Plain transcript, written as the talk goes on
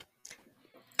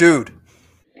Dude,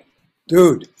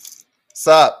 Dude,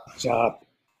 sup? what's up?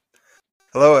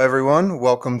 Hello, everyone.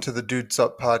 Welcome to the Dude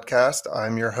Sup podcast.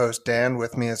 I'm your host, Dan.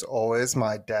 With me, as always,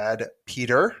 my dad,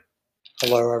 Peter.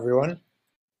 Hello, everyone.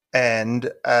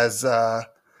 And as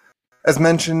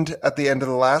mentioned at the end of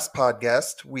the last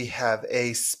podcast, we have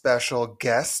a special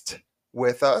guest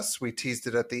with us. We teased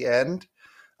it at the end.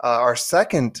 Our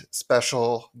second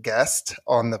special guest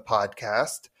on the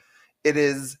podcast. It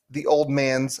is the old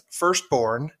man's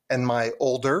firstborn and my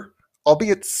older,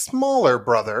 albeit smaller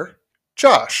brother,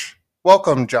 Josh.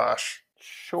 Welcome, Josh.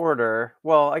 Shorter.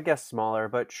 Well, I guess smaller,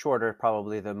 but shorter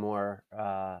probably the more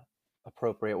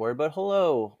appropriate word. But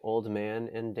hello, old man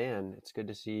and Dan. It's good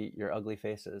to see your ugly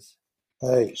faces.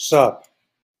 Hey, sup?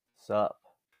 Sup?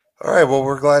 All right, well,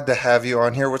 we're glad to have you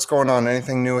on here. What's going on?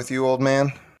 Anything new with you, old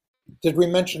man? Did we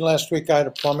mention last week I had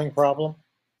a plumbing problem?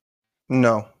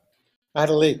 No. I had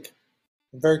a leak.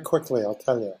 Very quickly, I'll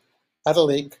tell you. I had a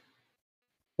leak.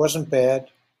 Wasn't bad.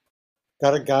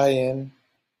 Got a guy in.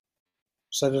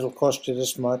 Said it'll cost you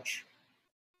this much.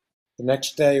 The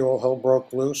next day, all hell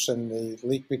broke loose and the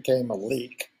leak became a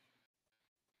leak.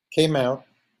 Came out.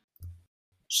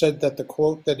 Said that the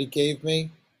quote that he gave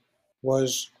me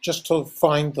was just to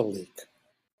find the leak.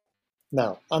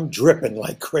 Now, I'm dripping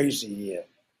like crazy here.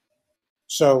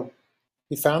 So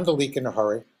he found the leak in a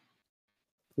hurry.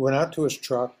 He went out to his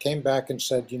truck, came back and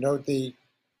said, you know, the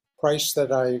price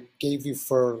that I gave you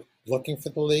for looking for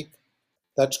the leak,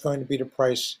 that's going to be the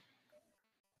price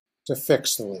to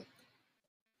fix the leak.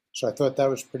 So I thought that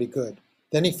was pretty good.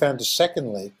 Then he found a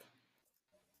second leak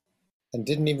and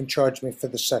didn't even charge me for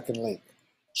the second leak.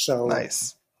 So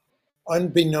Nice.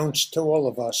 Unbeknownst to all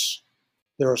of us,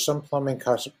 there are some plumbing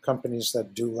companies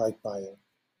that do right by you.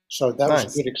 So that was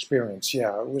Nice. a good experience.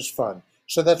 Yeah, it was fun.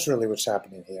 So that's really what's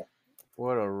happening here.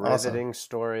 What a riveting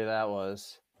story that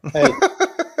was. Hey,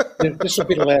 this will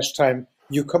be the last time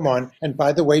you come on. And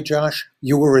by the way, Josh,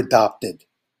 you were adopted.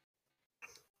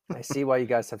 I see why you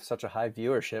guys have such a high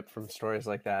viewership from stories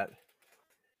like that.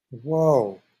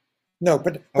 Whoa. No,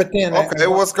 but Dan, Okay,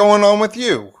 what's going on with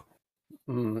you?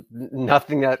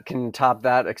 Nothing that can top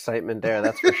that excitement there,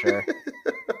 that's for sure.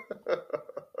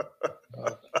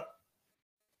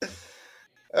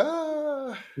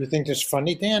 You think this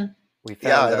funny, Dan? We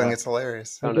Yeah, found I think it's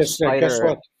hilarious. found Guess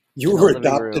what? You in the were living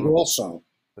adopted room. also.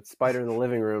 With Spider in the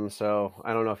living room, so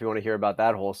I don't know if you want to hear about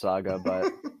that whole saga,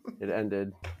 but it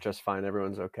ended just fine.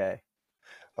 Everyone's okay.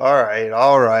 All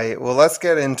right. Well, let's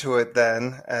get into it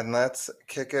then, and let's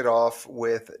kick it off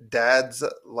with Dad's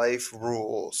life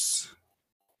rules.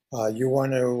 You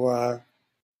want to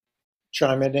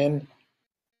chime it in?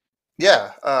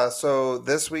 Yeah, so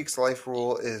this week's life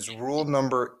rule is rule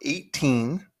number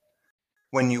 18.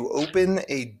 When you open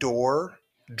a door,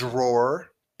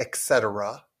 drawer,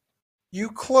 etc., you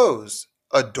close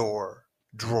a door,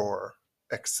 drawer,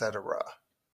 etc.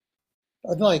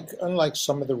 Unlike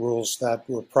some of the rules that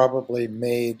were probably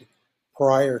made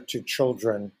prior to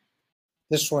children,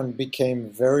 this one became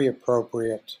very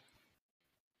appropriate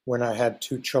when I had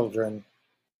two children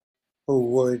who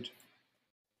would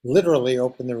literally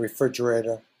open the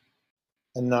refrigerator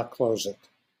and not close it.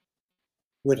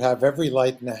 Would have every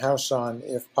light in the house on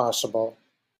if possible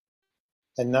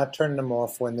and not turn them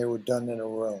off when they were done in a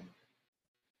room.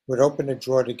 Would open a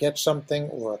drawer to get something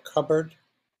or a cupboard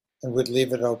and would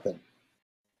leave it open.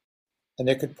 And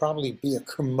it could probably be a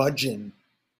curmudgeon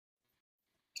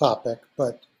topic,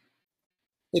 but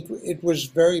it was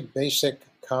very basic,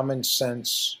 common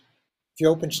sense. If you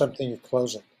open something, you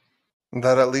close it.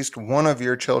 That at least one of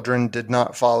your children did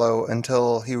not follow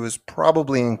until he was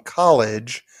probably in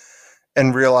college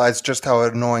and realized just how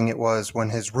annoying it was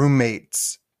when his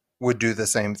roommates would do the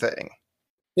same thing.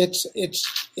 It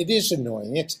is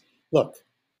annoying. Look,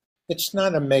 it's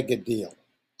not a mega deal.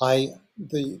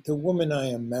 The woman I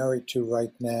am married to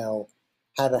right now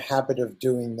had a habit of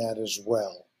doing that as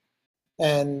well.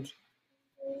 And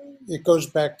it goes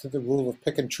back to the rule of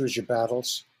pick and choose your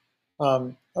battles.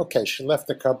 Okay, she left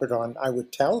the cupboard on. I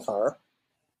would tell her,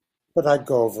 but I'd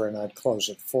go over and I'd close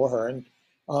it for her. And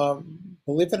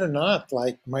believe it or not,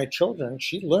 like my children,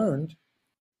 she learned.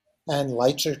 And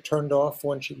lights are turned off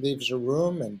when she leaves a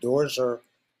room, and doors are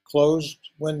closed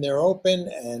when they're open,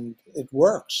 and it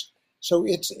works. So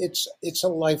it's a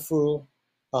life rule,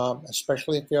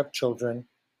 especially if you have children.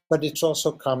 But it's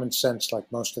also common sense, like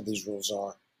most of these rules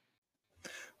are.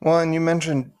 Well, and you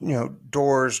mentioned,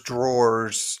 doors,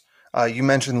 drawers. You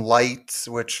mentioned lights,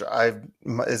 which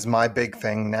is my big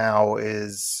thing now.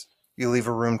 Is you leave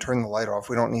a room, turn the light off.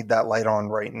 We don't need that light on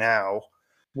right now.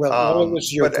 Well, it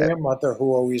was your grandmother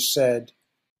who always said,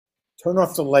 "Turn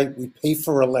off the light. We pay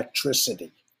for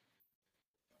electricity."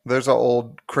 There's an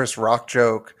old Chris Rock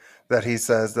joke that he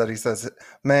says,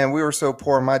 "Man, we were so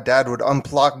poor. My dad would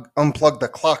unplug the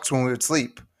clocks when we would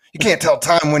sleep. You can't tell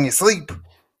time when you sleep."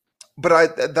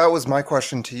 But that was my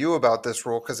question to you about this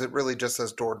rule, because it really just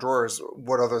says door drawers.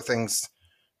 What other things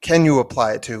can you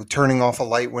apply it to? Turning off a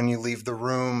light when you leave the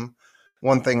room.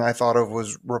 One thing I thought of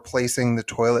was replacing the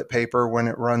toilet paper when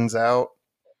it runs out.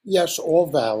 Yes, all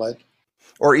valid.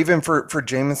 Or even for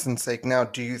Jameson's sake now,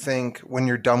 do you think when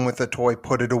you're done with a toy,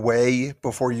 put it away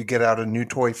before you get out a new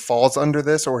toy falls under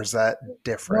this, or is that No,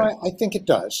 different? I think it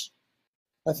does.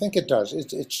 I think it does.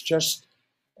 It's just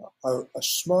a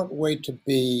smart way to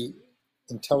be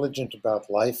intelligent about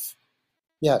life.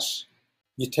 Yes,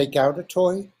 you take out a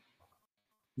toy,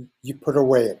 you put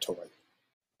away a toy.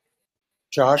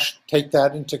 Josh, take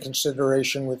that into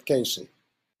consideration with Casey.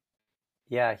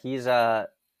 Yeah, he's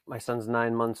my son's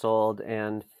 9 months old,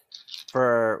 and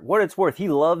for what it's worth, he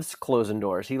loves closing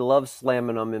doors. He loves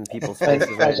slamming them in people's And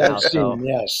faces right as I've now. So seen,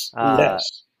 yes, uh,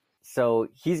 yes. so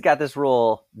he's got this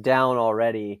rule down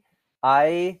already.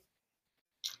 I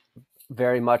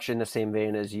very much in the same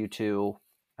vein as you two,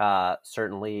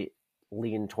 certainly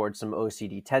lean towards some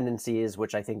OCD tendencies,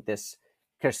 which I think this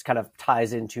just kind of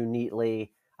ties into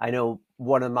neatly. I know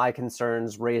one of my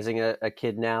concerns raising a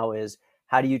kid now is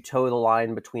how do you toe the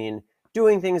line between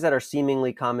doing things that are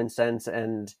seemingly common sense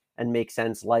and make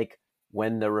sense, like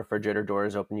when the refrigerator door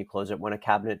is open, you close it. When a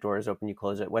cabinet door is open, you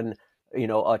close it. When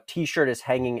a T-shirt is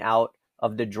hanging out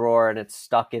of the drawer and it's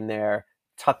stuck in there,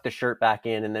 tuck the shirt back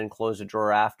in and then close the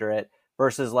drawer after it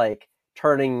versus like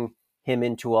turning him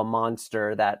into a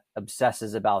monster that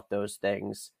obsesses about those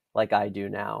things like I do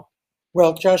now.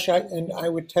 Well, Josh, I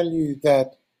would tell you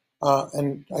that,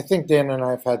 and I think Dan and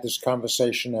I have had this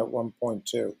conversation at one point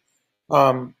too.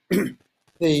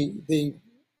 The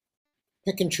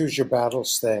pick and choose your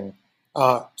battles thing.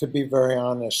 To be very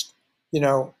honest, you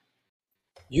know,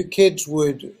 you kids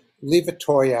would leave a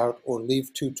toy out or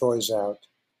leave two toys out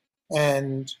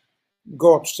and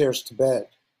go upstairs to bed.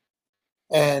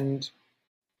 And,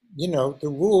 the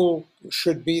rule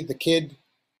should be the kid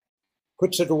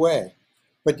puts it away.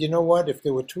 But you know what? If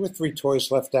there were two or three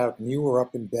toys left out and you were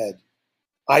up in bed,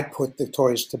 I put the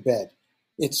toys to bed.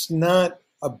 It's not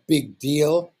a big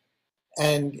deal.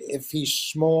 And if he's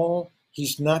small,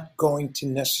 he's not going to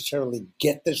necessarily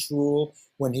get this rule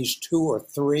when he's 2 or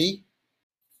 3.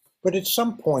 But at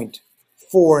some point,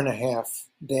 4.5,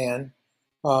 Dan,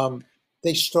 um,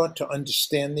 they start to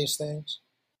understand these things.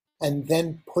 And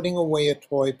then putting away a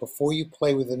toy before you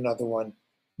play with another one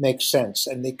makes sense.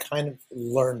 And they kind of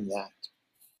learn that.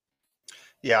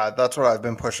 Yeah, that's what I've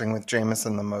been pushing with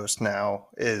Jameson the most now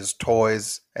is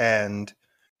toys, and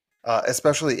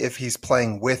especially if he's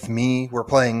playing with me. We're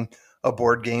playing a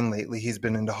board game lately. He's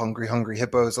been into Hungry Hungry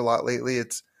Hippos a lot lately.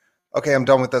 It's okay, I'm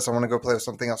done with this. I want to go play with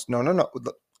something else. No, no, no.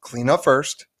 Clean up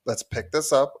first. Let's pick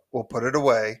this up. We'll put it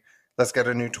away. Let's get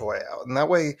a new toy out. And that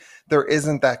way there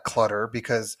isn't that clutter,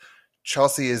 because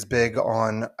Chelsea is big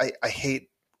on, I hate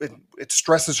it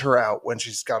stresses her out when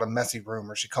she's got a messy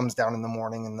room, or she comes down in the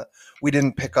morning and we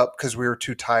didn't pick up because we were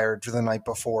too tired for the night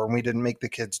before and we didn't make the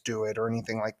kids do it or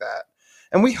anything like that.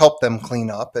 And we help them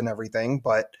clean up and everything,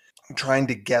 but I'm trying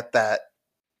to get that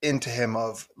into him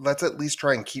of, let's at least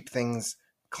try and keep things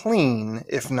clean,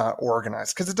 if not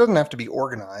organized, because it doesn't have to be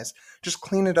organized. Just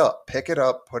clean it up, pick it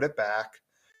up, put it back.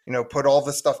 Put all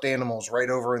the stuffed animals right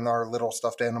over in our little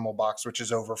stuffed animal box, which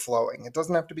is overflowing. It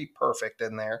doesn't have to be perfect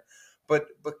in there, but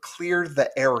clear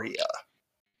the area.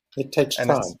 It takes And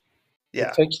time. it's It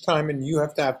yeah. takes time, and you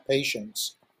have to have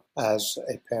patience as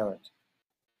a parent.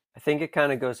 I think it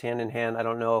kind of goes hand in hand. I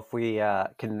don't know if we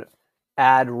can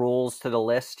add rules to the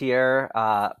list here,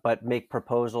 but make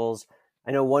proposals.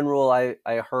 I know one rule I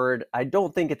heard, I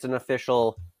don't think it's an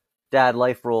official dad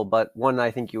life rule, but one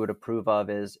I think you would approve of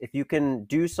is if you can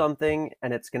do something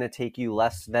and it's going to take you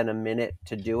less than a minute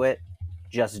to do it,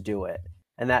 just do it.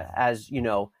 And that, as you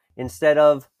know, instead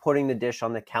of putting the dish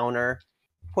on the counter,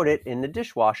 put it in the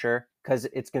dishwasher because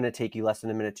it's going to take you less than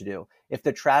a minute to do. If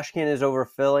the trash can is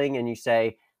overfilling and you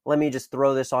say, let me just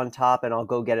throw this on top and I'll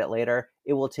go get it later,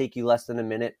 it will take you less than a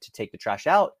minute to take the trash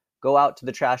out, go out to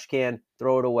the trash can,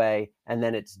 throw it away, and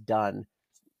then it's done.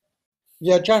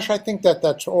 Yeah, Josh, I think that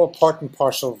that's all part and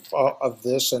parcel of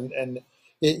this, and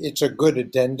it's a good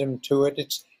addendum to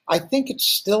it. I think it's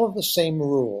still the same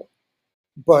rule,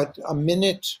 but a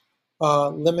minute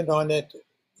limit on it,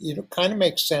 kind of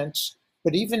makes sense.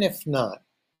 But even if not,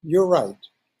 you're right,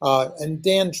 and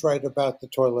Dan's right about the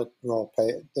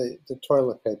the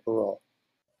toilet paper roll.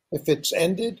 If it's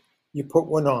ended, you put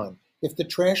one on. If the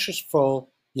trash is full,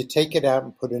 you take it out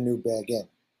and put a new bag in.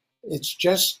 It's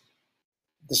just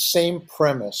the same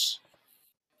premise.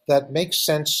 that make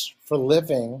sense for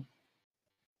living.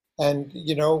 And,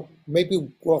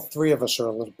 maybe all three of us are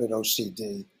a little bit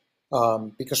OCD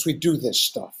because we do this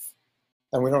stuff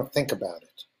and we don't think about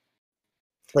it.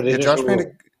 But Yeah, it is a Josh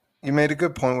rule. you made a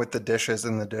good point with the dishes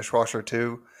in the dishwasher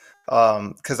too.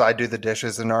 Because I do the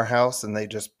dishes in our house and they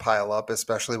just pile up,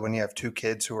 especially when you have two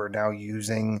kids who are now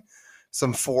using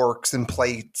some forks and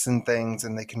plates and things,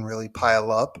 and they can really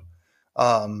pile up.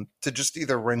 To just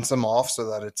either rinse them off so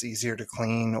that it's easier to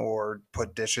clean or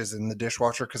put dishes in the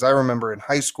dishwasher. Because I remember in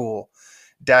high school,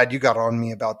 Dad, you got on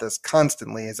me about this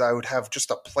constantly, is I would have just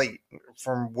a plate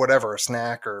from whatever, a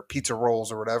snack or pizza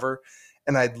rolls or whatever,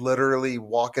 and I'd literally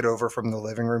walk it over from the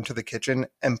living room to the kitchen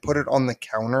and put it on the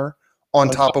counter on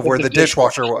On top top of of where the the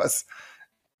dishwasher dishwasher. was.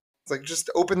 It's like just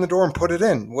open the door and put it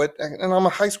in. What? And I'm a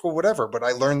high school whatever, but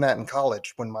I learned that in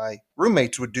college when my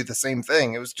roommates would do the same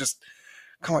thing. It was just,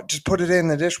 come on, just put it in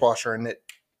the dishwasher, and it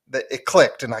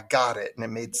clicked, and I got it, and it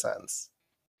made sense.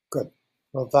 Good.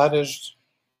 Well, that is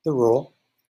the rule.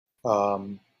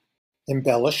 Um,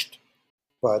 Embellished,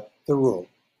 but the rule.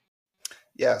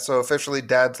 Yeah, so officially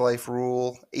Dad's life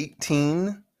rule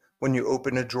 18, when you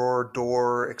open a drawer,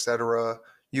 door, etc.,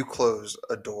 you close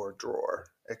a door, drawer,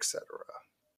 etc.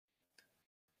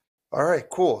 All right,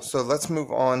 cool. So let's move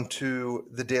on to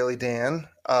the Daily Dan.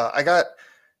 I got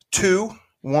two,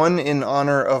 one in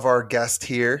honor of our guest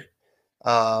here,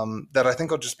 that I think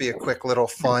will just be a quick little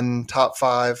fun top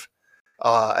five,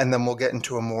 and then we'll get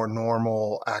into a more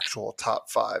normal actual top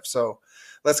five. So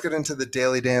let's get into the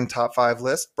Daily Dan top five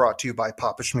list, brought to you by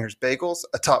Papa Schmear's Bagels,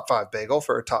 a top five bagel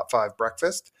for a top five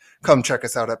breakfast. Come check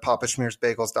us out at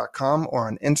papaschmearsbagels.com or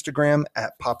on Instagram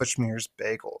at Papa Schmear's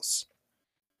Bagels.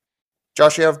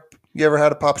 Josh, you ever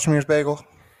had a Papa Schmear's bagel?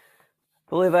 I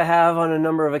believe I have on a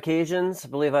number of occasions. I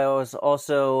believe I was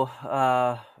also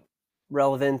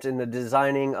relevant in the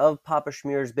designing of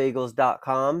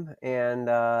papaschmearsbagels.com, and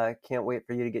can't wait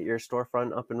for you to get your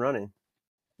storefront up and running.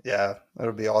 Yeah,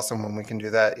 it'll be awesome when we can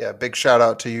do that. Yeah, big shout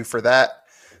out to you for that.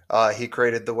 He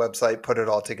created the website, put it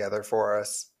all together for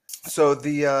us. So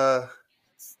the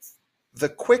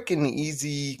quick and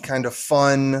easy kind of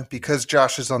fun, because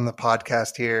Josh is on the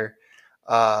podcast here,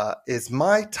 is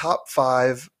my top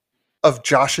five of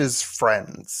Josh's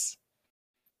friends.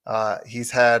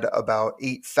 He's had about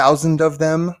 8,000 of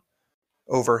them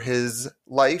over his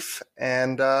life,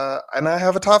 and I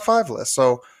have a top five list.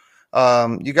 So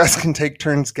you guys can take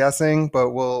turns guessing,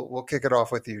 but we'll kick it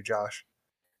off with you, Josh.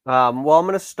 Well, I'm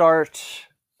going to start.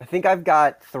 I think I've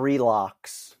got three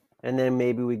locks, and then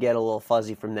maybe we get a little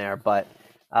fuzzy from there. But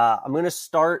I'm going to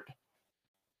start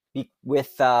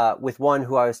with one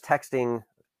who I was texting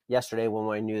yesterday when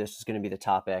I knew this was going to be the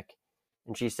topic,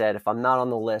 and she said, "If I'm not on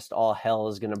the list, all hell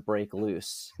is going to break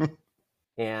loose."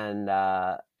 and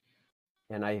I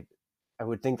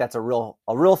would think that's a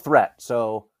real threat.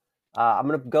 So I'm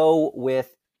going to go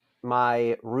with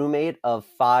my roommate of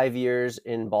 5 years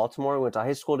in Baltimore. We went to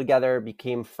high school together,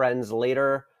 became friends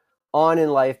later on in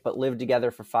life, but lived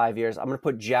together for 5 years. I'm going to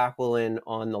put Jacqueline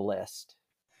on the list.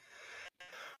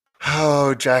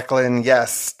 Oh, Jacqueline.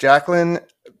 Yes. Jacqueline,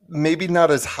 maybe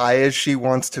not as high as she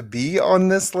wants to be on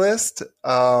this list,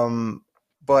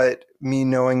 but me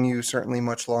knowing you certainly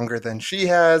much longer than she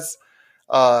has,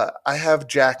 I have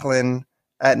Jacqueline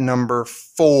at number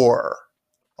 4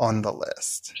 on the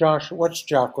list. Josh, what's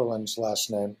Jacqueline's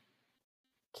last name?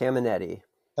 Caminetti.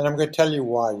 And I'm going to tell you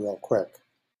why real quick.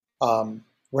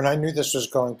 When I knew this was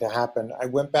going to happen, I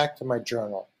went back to my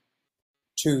journal,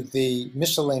 to the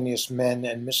miscellaneous men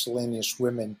and miscellaneous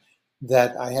women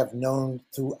that I have known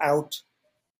throughout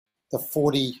the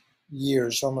 40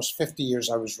 years, almost 50 years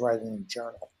I was writing a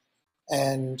journal.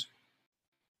 And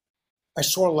I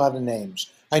saw a lot of names.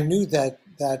 I knew that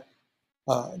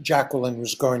Jacqueline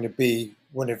was going to be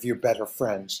one of your better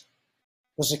friends.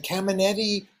 Was it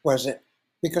Caminetti? Was it?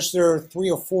 Because there are 3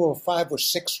 or 4 or 5 or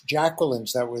 6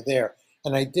 Jacquelines that were there.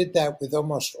 And I did that with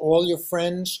almost all your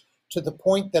friends, to the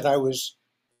point that I was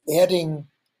adding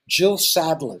Jill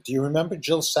Sadler. Do you remember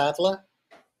Jill Sadler?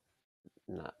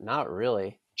 Not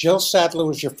really. Jill Sadler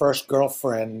was your first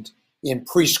girlfriend in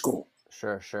preschool.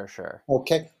 Sure.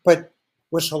 Okay. But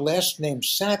was her last name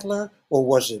Sadler, or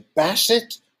was it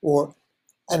Bassett?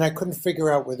 And I couldn't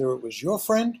figure out whether it was your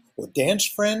friend or Dan's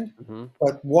friend. Mm-hmm.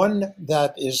 But one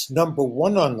that is number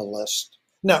 1 on the list.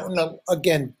 Now,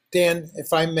 again, Dan,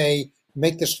 if I may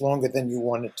make this longer than you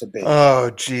want it to be.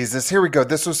 Oh, Jesus. Here we go.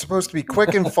 This was supposed to be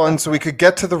quick and fun so we could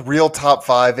get to the real top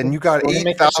 5, and you got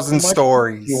 8,000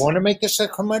 stories. You want to make this a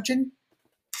curmudgeon?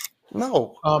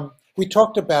 No. We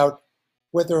talked about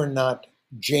whether or not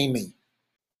Jamie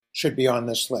should be on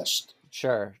this list.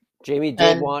 Sure. Jamie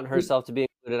did want herself to be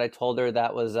I told her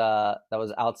that was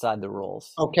outside the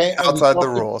rules. Okay, and Outside the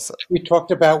rules. we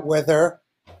talked about whether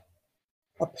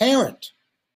a parent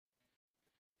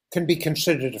can be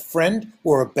considered a friend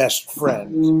or a best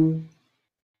friend.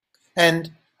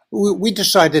 And we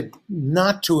decided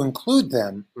not to include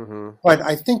them, but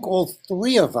I think all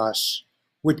three of us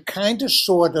would kind of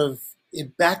sort of,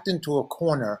 backed into a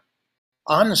corner,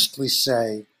 honestly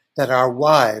say that our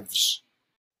wives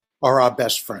are our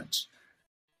best friends.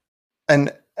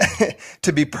 And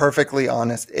to be perfectly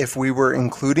honest, if we were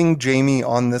including Jamie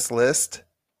on this list,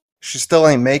 she still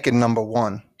ain't making number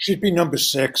one. She'd be number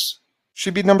 6.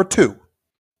 She'd be number 2.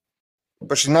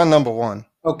 But she's not number 1.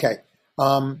 Okay.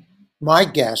 My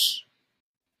guess,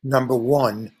 number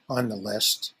 1 on the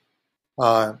list,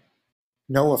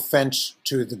 no offense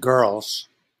to the girls,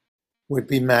 would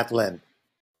be Matt Lynn.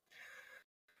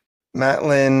 Matt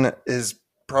Lynn is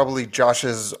probably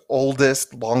Josh's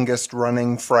oldest, longest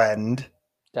running friend.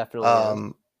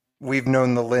 Definitely. We've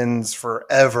known the Lynns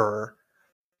forever,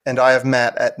 and I have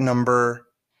Matt at number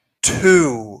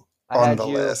 2 on the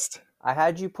list. I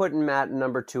had you putting Matt in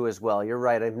number 2 as well. You're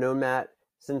right. I've known Matt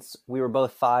since we were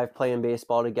both 5 playing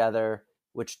baseball together,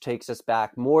 which takes us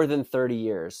back more than 30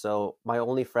 years. So my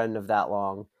only friend of that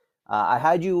long. I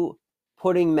had you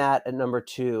putting Matt at number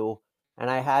 2, and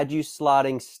I had you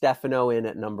slotting Stefano in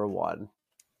at number 1.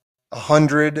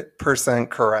 100%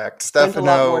 correct. Spent a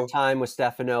lot more time with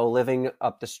Stefano living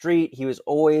up the street. He was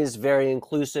always very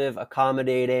inclusive,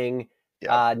 accommodating,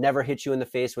 never hit you in the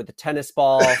face with a tennis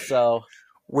ball. So,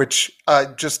 which,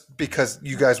 just because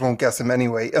you guys won't guess him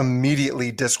anyway,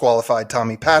 immediately disqualified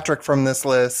Tommy Patrick from this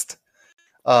list.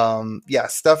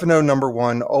 Stefano, number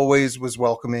 1, always was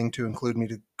welcoming to include me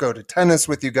to go to tennis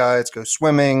with you guys, go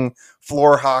swimming,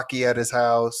 floor hockey at his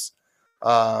house.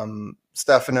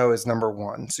 Stefano is number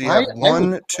 1. So you have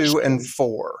 1, 2, and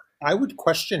 4. I would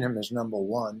question him as number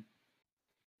 1.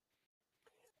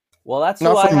 Well, that's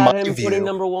who I had him putting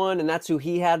number 1, and that's who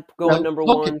he had going number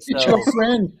 1. It's your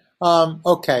friend.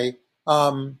 Okay.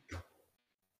 Do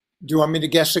you want me to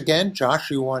guess again?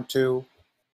 Josh, you want to?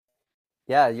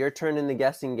 Yeah, your turn in the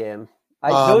guessing game.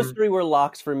 Those 3 were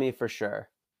locks for me for sure.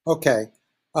 Okay.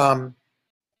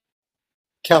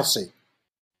 Kelsey.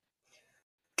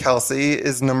 Kelsey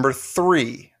is number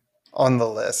 3 on the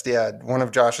list. Yeah, one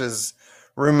of Josh's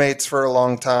roommates for a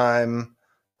long time.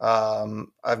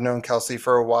 I've known Kelsey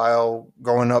for a while,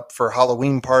 going up for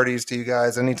Halloween parties to you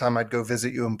guys anytime I'd go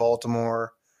visit you in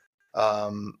Baltimore.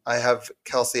 I have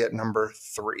Kelsey at number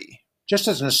 3. Just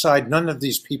as an aside, none of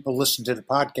these people listen to the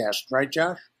podcast, right,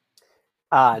 Josh?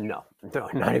 No,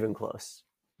 not even close.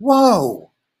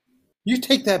 Whoa, you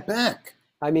take that back.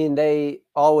 I mean, they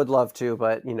all would love to,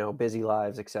 but busy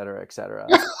lives, et cetera, et cetera.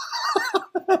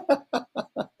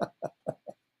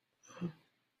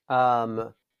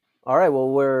 All right. Well,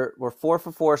 we're 4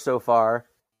 for 4 so far.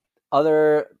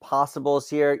 Other possibles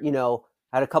here, I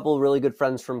had a couple of really good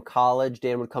friends from college.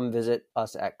 Dan would come visit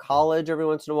us at college every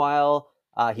once in a while.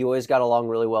 He always got along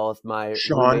really well with my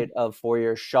roommate of 4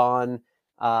 years, Sean.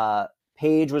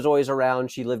 Paige was always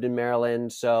around. She lived in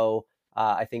Maryland, so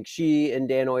I think she and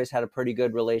Dan always had a pretty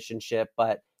good relationship,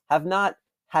 but have not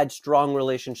had strong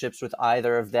relationships with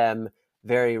either of them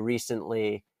very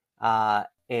recently.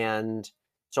 And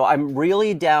so I'm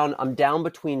really down. I'm down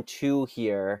between 2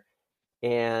 here,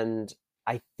 and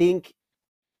I think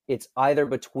it's either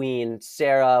between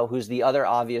Sarah, who's the other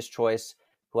obvious choice,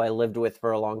 who I lived with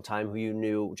for a long time, who you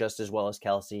knew just as well as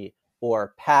Kelsey,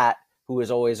 or Pat, who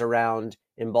was always around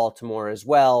in Baltimore as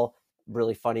well.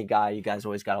 Really funny guy. You guys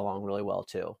always got along really well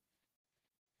too.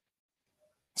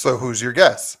 So who's your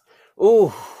guess?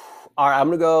 Ooh, all right. I'm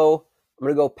gonna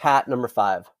go Pat, number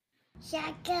 5.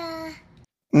 Shaka.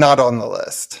 Not on the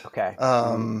list. Okay.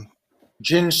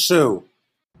 Jinsu.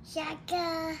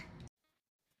 Shaka.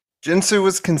 Jinsu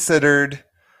was considered,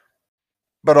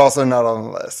 but also not on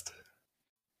the list.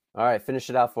 All right, finish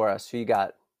it out for us. Who you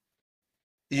got?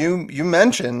 You've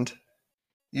mentioned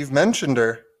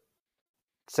her.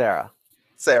 Sarah.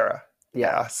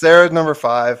 Yeah. Sarah, number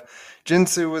 5.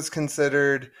 Jinsu was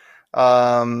considered.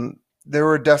 There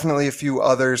were definitely a few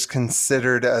others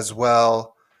considered as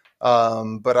well.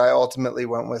 But I ultimately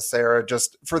went with Sarah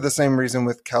just for the same reason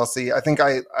with Kelsey. I think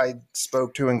I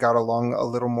spoke to and got along a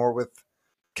little more with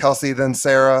Kelsey than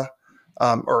Sarah,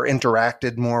 or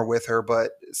interacted more with her,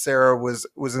 but Sarah was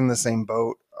in the same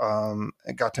boat.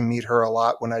 I got to meet her a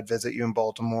lot when I'd visit you in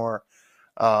Baltimore.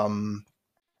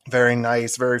 Very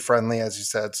nice, very friendly, as you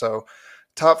said. So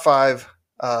top 5,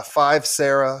 5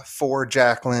 Sarah, 4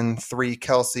 Jacqueline, 3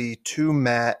 Kelsey, 2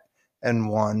 Matt, and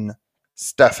 1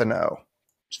 Stefano.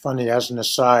 It's funny, as an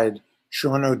aside,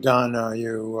 Sean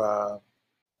O'Donnell,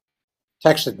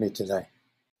 Texted me today.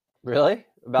 Really?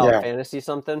 About Yeah. fantasy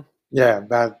something? Yeah,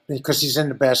 because he's in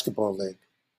the basketball league.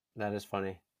 That is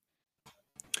funny.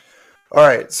 All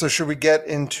right, so should we get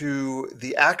into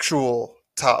the actual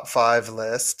top 5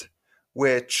 list,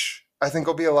 which I think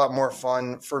will be a lot more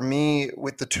fun. For me,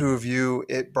 with the two of you,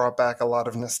 it brought back a lot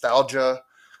of nostalgia.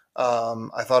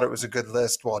 I thought it was a good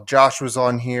list while Josh was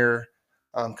on here,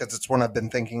 because it's one I've been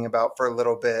thinking about for a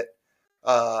little bit.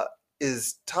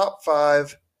 Is top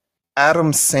 5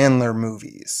 Adam Sandler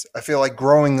movies. I feel like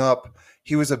growing up,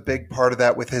 he was a big part of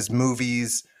that with his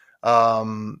movies.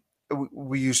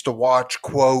 We used to watch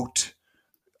Quote,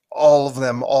 all of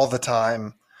them all the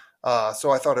time.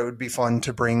 So I thought it would be fun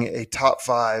to bring a top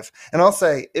 5. And I'll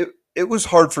say it was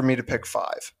hard for me to pick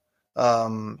 5.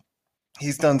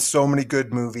 He's done so many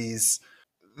good movies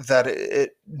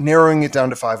that narrowing it down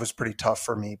to 5 was pretty tough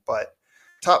for me. But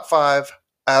top 5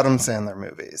 Adam Sandler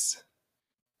movies.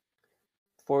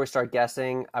 Before we start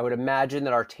guessing, I would imagine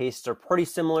that our tastes are pretty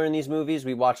similar in these movies.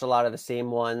 We watch a lot of the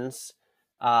same ones.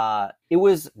 It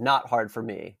was not hard for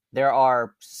me. There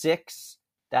are 6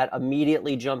 that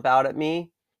immediately jump out at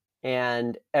me,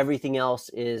 and everything else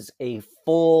is a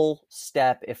full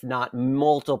step, if not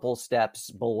multiple steps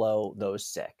below those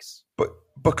 6.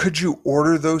 But could you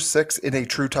order those 6 in a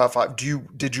true top 5?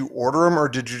 Did you order them, or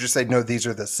did you just say no? These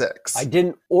are the 6. I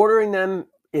didn't. Ordering them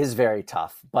is very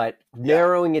tough, but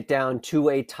narrowing it down to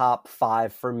a top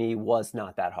 5 for me was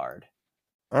not that hard.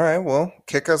 All right, well,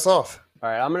 kick us off. All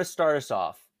right, I'm going to start us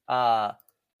off. I'm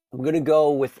going to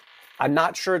go with. I'm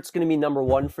not sure it's going to be number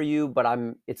 1 for you, but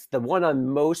it's the one I'm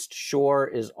most sure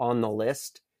is on the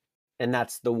list, and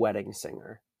that's The Wedding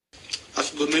Singer.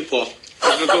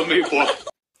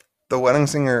 The Wedding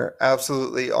Singer,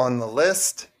 absolutely on the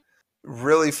list.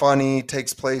 Really funny,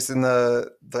 takes place in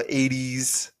the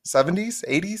 80s, 70s,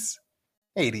 80s?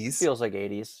 80s. Feels like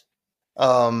 80s.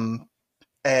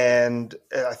 And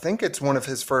I think it's one of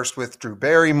his first with Drew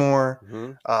Barrymore,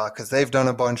 because they've done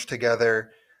a bunch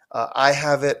together. I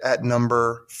have it at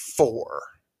number 4.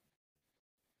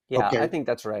 Yeah, Okay. I think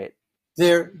that's right.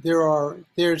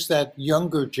 There's that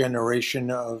younger generation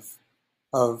of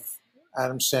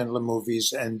Adam Sandler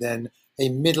movies, and then a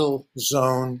middle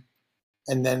zone,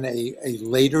 and then a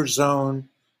later zone.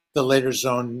 The later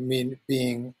zone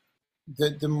being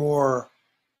the more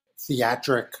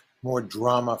theatric, more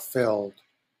drama filled.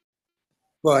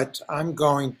 But I'm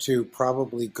going to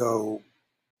probably go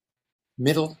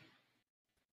middle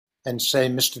and say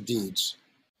Mr. Deeds.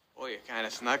 Oh, you kind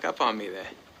of snuck up on me there.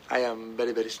 I am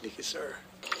very, very sneaky, sir.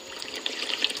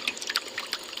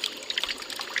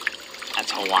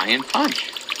 That's Hawaiian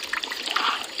Punch.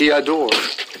 He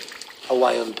adores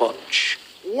Hawaiian Punch.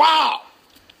 Wow!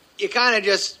 You kind of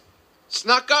just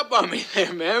snuck up on me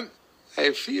there, man.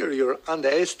 I fear you're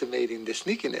underestimating the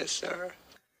sneakiness, sir.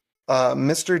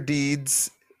 Mr. Deeds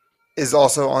is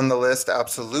also on the list,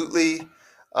 absolutely.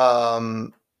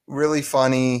 Really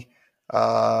funny.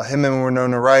 Him and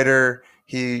Winona Ryder,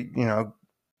 he,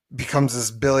 becomes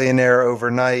this billionaire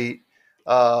overnight.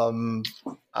 I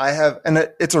have, and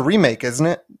it's a remake, isn't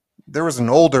it? There was an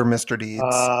older Mr. Deeds.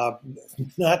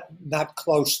 Not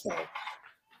close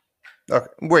though. Okay,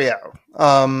 well, yeah.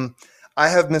 I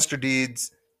have Mr.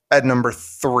 Deeds at number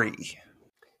 3.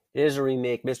 It is a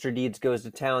remake. Mr. Deeds Goes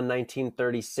to Town,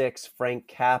 1936. Frank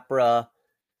Capra,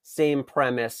 same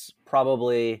premise,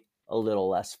 probably a little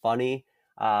less funny.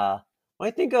 When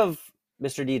I think of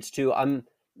Mr. Deeds 2,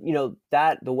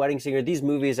 The Wedding Singer, these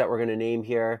movies that we're going to name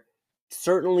here,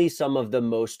 certainly some of the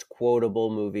most quotable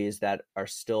movies that are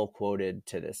still quoted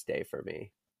to this day for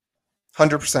me.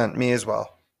 100%, me as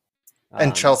well.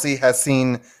 And Chelsea has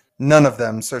seen none of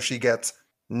them, so she gets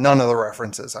none of the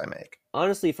references I make.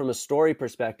 Honestly, from a story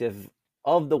perspective,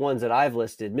 of the ones that I've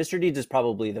listed, Mr. Deeds is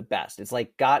probably the best. It's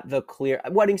like got the clear.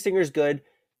 Wedding Singer's good,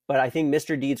 but I think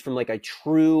Mr. Deeds, from like a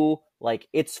true, like,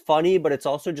 it's funny, but it's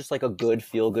also just like a good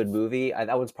feel-good movie.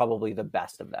 That one's probably the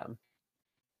best of them.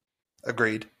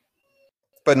 Agreed.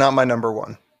 But not my number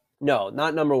 1. No,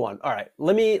 not number 1. All right,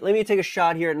 let me take a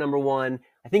shot here at number 1.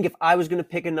 I think if I was going to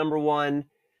pick a number 1,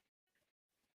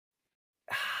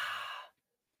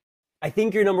 I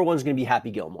think your number 1 is going to be Happy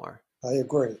Gilmore. I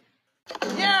agree.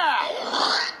 Yeah!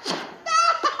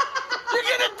 You're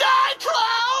gonna die,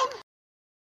 clown!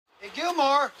 Hey,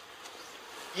 Gilmore,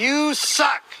 you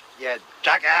suck, you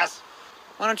jackass.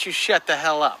 Why don't you shut the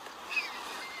hell up?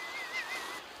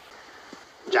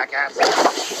 Jackass.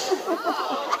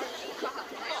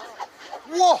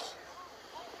 Whoa!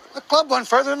 The club went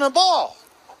further than the ball.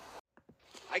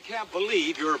 I can't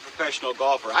believe you're a professional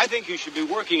golfer. I think you should be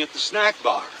working at the snack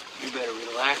bar. You better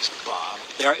relax, Bob.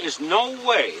 There is no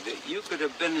way that you could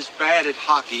have been as bad at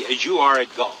hockey as you are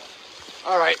at golf.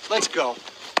 All right, let's go.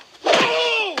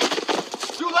 Oh!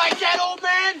 You like that, old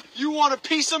man? You want a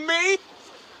piece of me?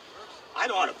 I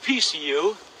don't want a piece of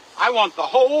you. I want the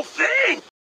whole thing.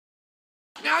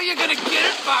 Now you're gonna get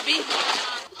it, Bobby.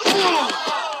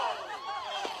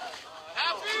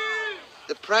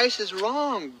 The price is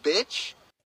wrong, bitch.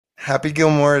 Happy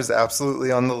Gilmore is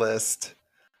absolutely on the list.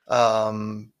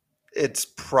 It's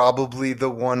probably the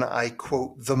one I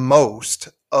quote the most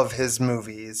of his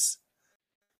movies.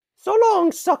 So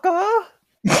long, sucker.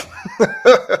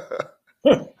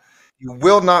 You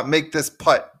will not make this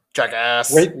putt,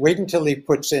 jackass. Wait until he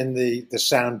puts in the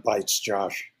sound bites,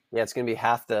 Josh. Yeah, it's gonna be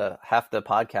half the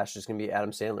podcast is gonna be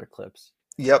Adam Sandler clips.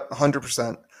 Yep,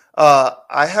 100%.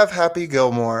 I have Happy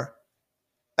Gilmore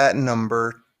at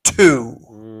number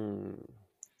 2.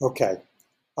 Okay.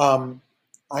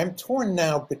 I'm torn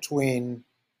now between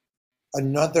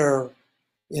another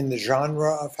in the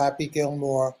genre of Happy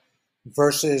Gilmore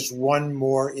versus one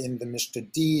more in the Mr.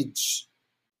 Deeds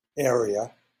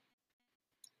area.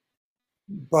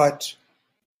 But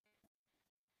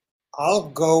I'll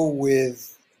go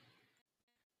with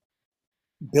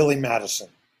Billy Madison.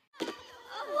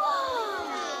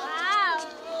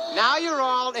 Now you're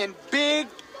all in big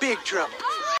trouble.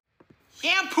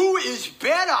 Shampoo is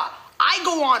better. I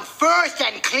go on first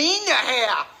and clean the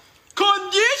hair.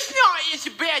 Conditioner is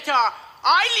better.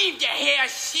 I leave the hair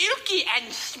silky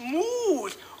and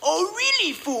smooth. Oh,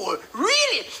 really, fool?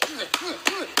 Really?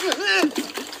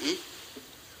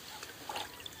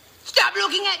 Stop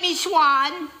looking at me,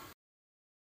 Swan.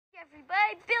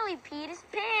 Everybody, Billy peed his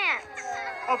pants.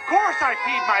 Of course I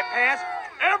peed my pants.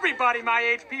 Everybody my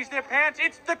age pees their pants.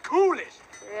 It's the coolest.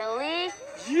 Really?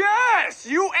 Yes,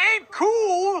 you ain't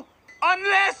cool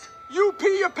unless you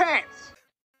pee your pants.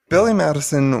 Billy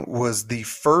Madison was the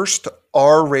first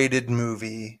R-rated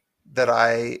movie that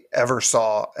I ever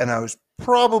saw, and I was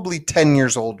probably 10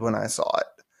 years old when I saw it.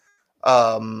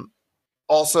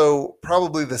 Also,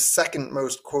 probably the second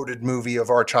most quoted movie of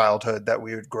our childhood that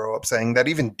we would grow up saying, that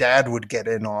even Dad would get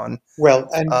in on. Well,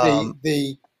 and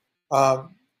the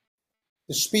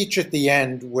speech at the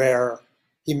end where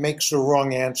he makes the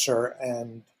wrong answer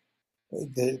and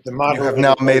the model You have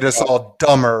now made us all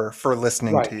dumber for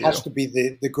listening to you. Has to be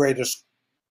the greatest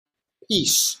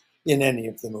piece in any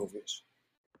of the movies.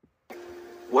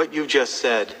 What you just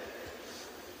said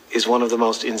is one of the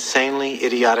most insanely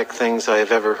idiotic things I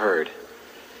have ever heard.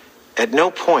 At no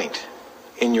point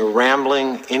in your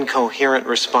rambling, incoherent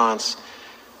response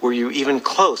were you even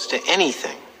close to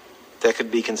anything that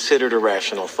could be considered a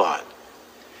rational thought.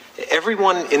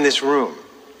 Everyone in this room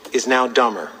is now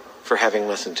dumber for having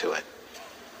listened to it.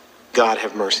 God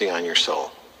have mercy on your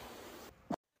soul.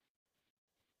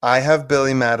 I have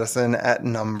Billy Madison at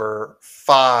number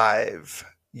 5.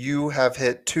 You have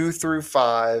hit 2 through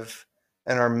 5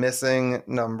 and are missing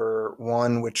number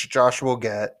 1, which Josh will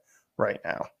get right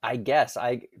now. I guess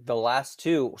the last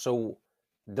two, so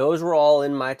those were all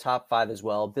in my top 5 as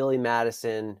well. Billy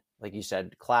Madison, like you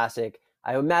said, classic.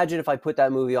 I imagine if I put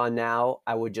that movie on now,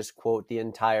 I would just quote the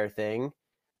entire thing.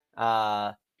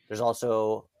 There's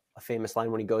also a famous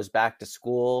line when he goes back to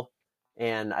school,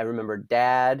 and I remember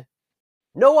Dad,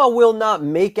 "No, I will not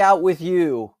make out with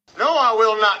you." No, I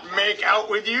will not make out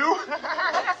with you.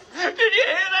 Did you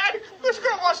hear that? This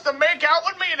girl wants to make out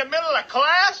with me in the middle of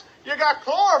class. You got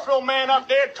Chlorophyll Man up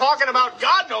there talking about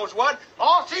God knows what.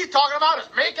 All she's talking about is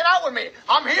making out with me.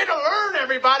 I'm here to learn,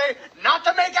 everybody, not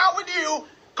to make out with you.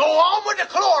 Go on with the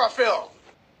chlorophyll.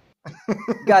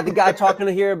 Got the guy talking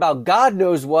here about God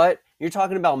knows what. You're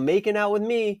talking about making out with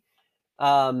me.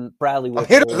 Bradley Whitford. I'm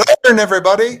here to learn,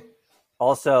 everybody.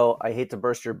 Also, I hate to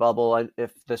burst your bubble.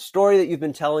 If the story that you've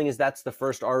been telling is that's the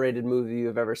first R-rated movie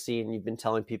you've ever seen, you've been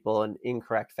telling people an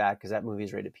incorrect fact because that movie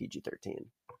is rated PG-13.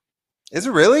 Is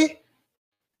it really?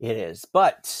 It is,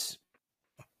 but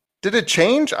did it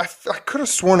change? I could have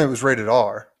sworn it was rated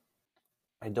R.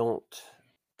 I don't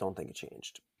think it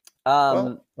changed.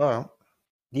 Well.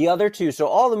 The other two, so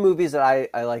all the movies that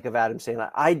I like of Adam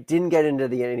Sandler, I didn't get into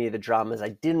any of the dramas. I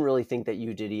didn't really think that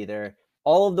you did either.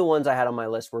 All of the ones I had on my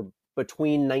list were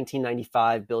between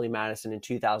 1995, Billy Madison, and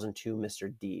 2002,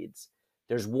 Mr. Deeds.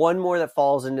 There's one more that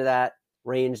falls into that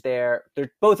range there.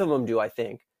 Both of them do, I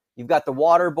think. You've got The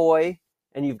Water Boy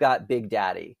and you've got Big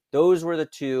Daddy. Those were the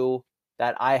two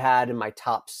that I had in my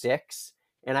top 6.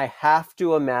 And I have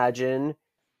to imagine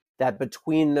that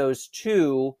between those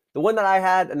two, the one that I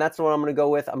had, and that's the one I'm going to go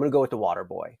with, The Water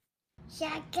Boy.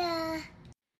 Shaka.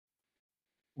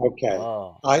 Okay.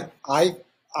 Oh.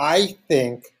 I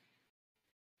think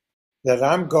that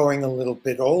I'm going a little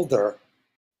bit older,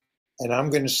 and I'm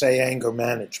going to say Anger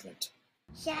Management.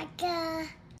 Shaka.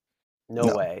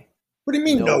 No way. What do you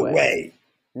mean, No no way. way?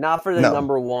 Not for the No.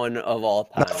 number one of all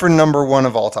time. Not for number one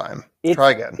of all time.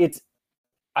 Try again.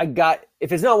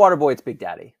 If it's not Waterboy, it's Big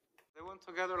Daddy. They went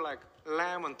together like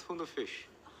lamb and tuna fish.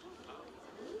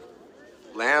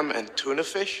 Lamb and tuna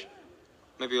fish?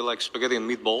 Maybe you like spaghetti and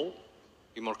meatball?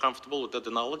 You more comfortable with that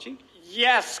analogy?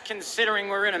 Yes, considering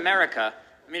we're in America.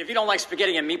 I mean, if you don't like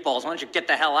spaghetti and meatballs, why don't you get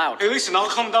the hell out? Hey, listen, I'll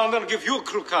come down there and give you a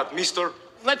crew cut, mister.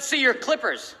 Let's see your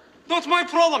clippers. Not my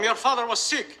problem. Your father was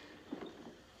sick.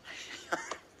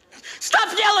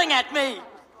 Stop yelling at me!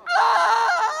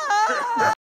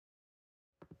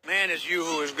 Man, is you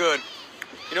who is good.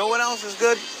 You know what else is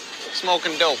good?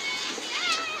 Smoking dope.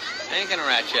 Ain't gonna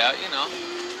rat you out, you know.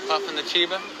 Puffing the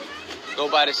chiba, go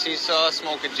by the seesaw,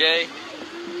 smoke a J.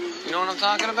 You know what I'm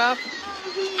talking about?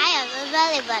 I have a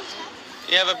belly button.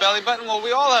 You have a belly button? Well,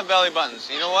 we all have belly buttons.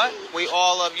 You know what? We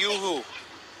all love Yoo-hoo.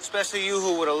 Especially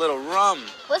Yoo-hoo with a little rum.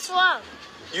 What's wrong?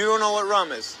 You don't know what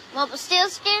rum is?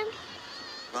 Rumpelstiltskin?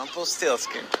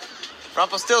 Rumpelstiltskin.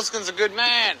 Rumpelstiltskin's a good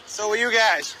man. So are you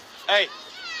guys. Hey,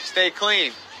 stay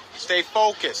clean. Stay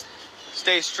focused.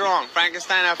 Stay strong.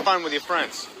 Frankenstein, have fun with your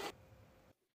friends.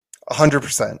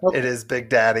 100%. It is Big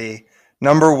Daddy,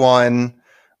 number one,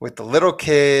 with the little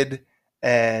kid,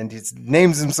 and he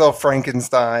names himself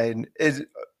Frankenstein.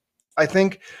 I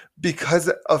think because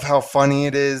of how funny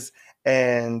it is,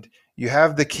 and you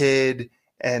have the kid,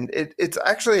 and it's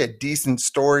actually a decent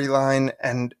storyline,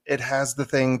 and it has the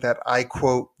thing that I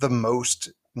quote the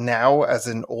most now as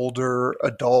an older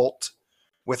adult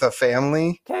with a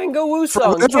family. Kangaroo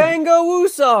song, kangaroo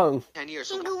song. 10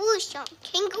 years. Kangaroo song,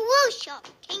 kangaroo song,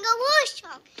 kangaroo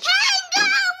song,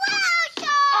 kangaroo song.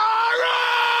 All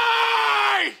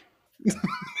right!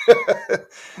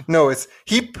 No, it's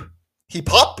Heap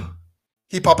Hop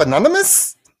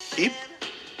Anonymous. Heap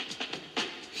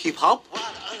Hop?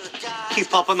 Heap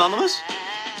Hop Anonymous?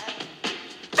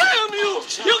 Damn you!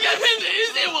 You get me the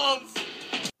easy ones!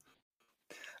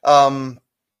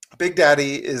 Big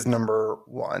Daddy is number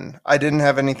one. I didn't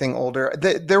have anything older.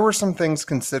 There were some things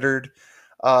considered.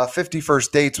 50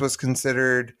 First Dates was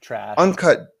considered. Trash.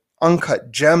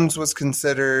 Uncut Gems was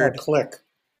considered. Click.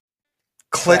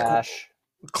 Trash.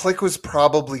 Click was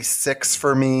probably 6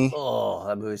 for me. Oh,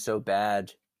 that movie's so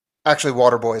bad. Actually,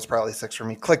 Waterboy is probably 6 for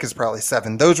me. Click is probably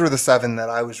 7. Those were the 7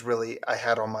 that I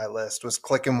had on my list. Was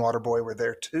Click and Waterboy were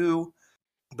there too.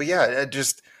 But yeah,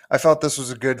 I felt this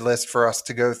was a good list for us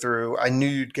to go through. I knew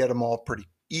you'd get them all pretty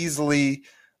easily,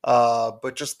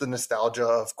 but just the nostalgia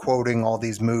of quoting all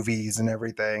these movies and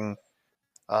everything,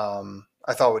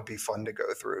 I thought would be fun to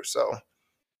go through. So,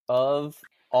 of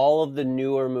all of the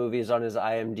newer movies on his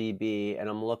IMDb, and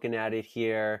I'm looking at it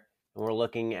here, and we're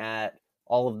looking at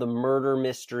all of the murder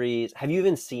mysteries. Have you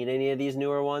even seen any of these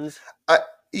newer ones?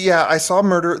 Yeah, I saw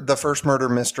the first Murder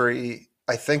Mystery.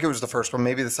 I think it was the first one,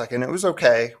 maybe the second. It was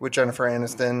okay with Jennifer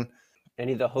Aniston.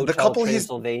 Any of the Hotel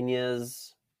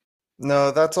Transylvanias?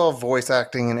 No, that's all voice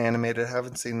acting and animated. I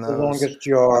haven't seen those. The Longest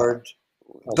Yard.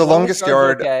 The Longest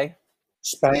Yard. Okay.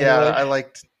 Spanglish. Yeah, I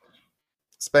liked.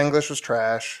 Spanglish was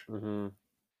trash. Mm-hmm.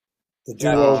 The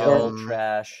Do-Over.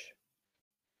 Trash.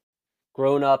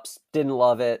 Grown Ups, didn't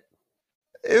love it.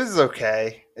 It was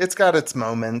okay. It's got its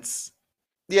moments.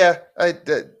 Yeah, a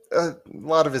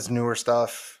lot of his newer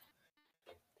stuff.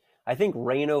 I think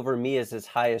Reign Over Me is his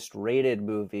highest rated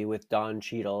movie with Don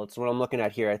Cheadle. It's what I'm looking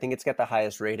at here. I think it's got the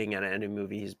highest rating in any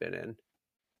movie he's been in.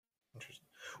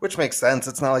 Which makes sense.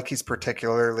 It's not like he's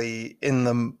particularly in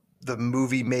the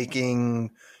movie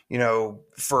making,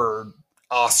 for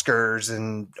Oscars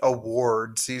and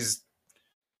awards. He's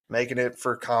making it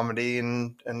for comedy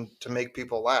and to make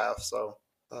people laugh. So,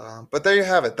 but there you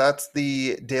have it. That's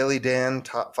the Daily Dan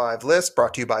Top 5 list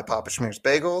brought to you by Papa Schmear's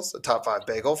Bagels, a top 5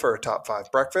 bagel for a top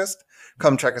 5 breakfast.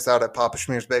 Come check us out at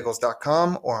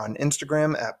papaschmearsbagels.com or on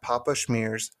Instagram at Papa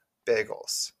Schmears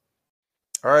Bagels.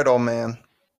 All right, old man.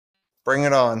 Bring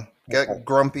it on. Get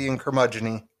grumpy and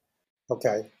curmudgeon-y.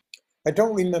 Okay. I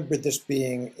don't remember this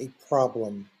being a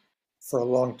problem for a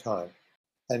long time.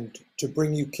 And to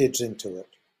bring you kids into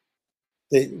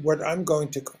it, what I'm going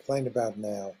to complain about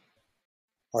now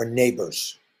are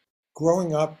neighbors.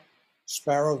 Growing up,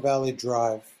 Sparrow Valley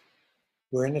Drive,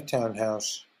 we're in a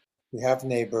townhouse. We have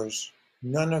neighbors.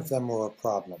 None of them were a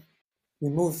problem. We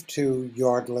moved to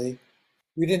Yardley.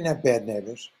 We didn't have bad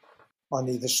neighbors on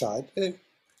either side.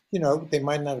 They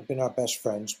might not have been our best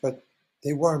friends, but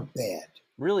they weren't bad.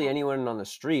 Really, anyone on the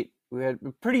street. We had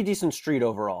a pretty decent street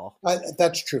overall.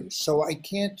 That's true. So I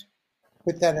can't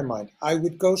put that in mind. I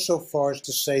would go so far as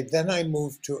to say then I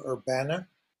moved to Urbana,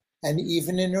 and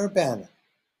even in Urbana,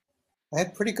 I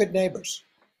had pretty good neighbors.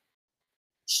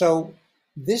 So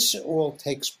this all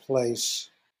takes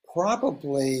place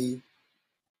probably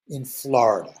in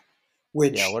Florida,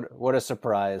 which Yeah, what a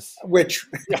surprise. which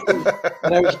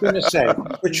and I was going to say,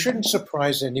 which shouldn't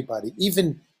surprise anybody.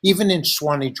 Even in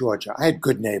Swanee, Georgia, I had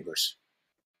good neighbors.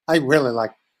 I really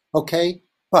like. Okay,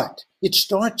 but it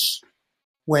starts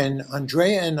when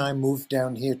Andrea and I moved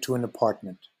down here to an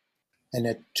apartment, and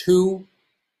at 2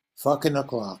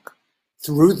 o'clock,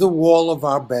 through the wall of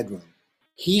our bedroom,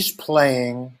 he's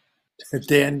playing.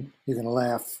 Dan, you're gonna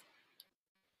laugh.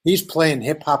 He's playing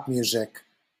hip hop music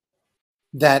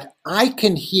that I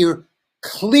can hear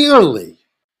clearly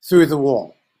through the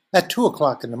wall at 2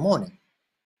 o'clock in the morning.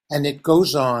 And it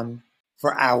goes on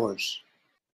for hours.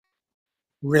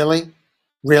 Really?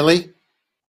 Really?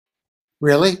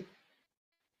 Really?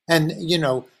 And,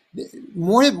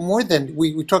 more than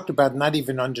we talked about not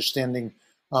even understanding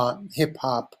hip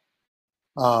hop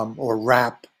or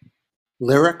rap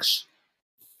lyrics,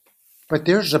 but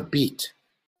there's a beat,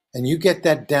 and you get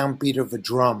that downbeat of a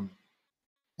drum,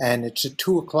 and it's at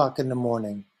 2 o'clock in the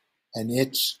morning, and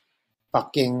it's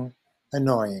fucking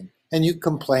annoying. And you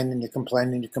complain and you complain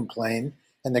and you complain,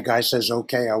 and the guy says,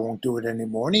 okay, I won't do it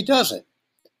anymore, and he does it.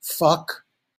 Fuck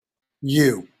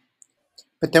you.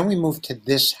 But then we moved to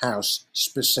this house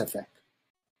specific.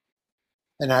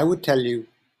 And I would tell you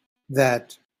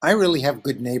that I really have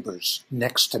good neighbors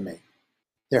next to me.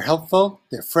 They're helpful,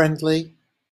 they're friendly,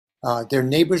 they're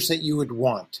neighbors that you would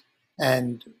want.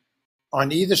 And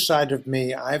on either side of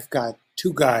me, I've got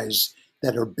two guys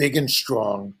that are big and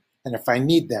strong, and if I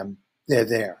need them, they're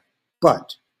there.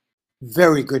 But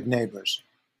very good neighbors.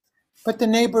 But the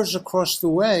neighbors across the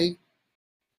way,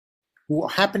 who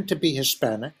happen to be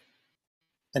Hispanic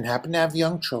and happen to have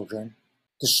young children,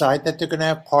 decide that they're going to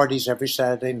have parties every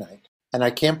Saturday night. And I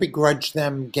can't begrudge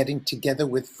them getting together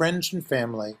with friends and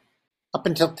family up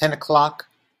until 10 o'clock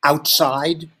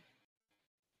outside.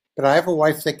 But I have a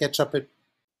wife that gets up at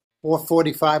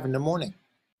 4:45 in the morning.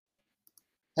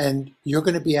 And you're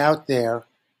going to be out there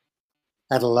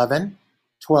at 11,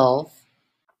 12,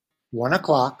 1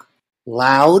 o'clock,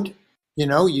 loud.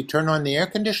 You turn on the air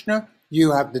conditioner,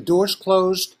 you have the doors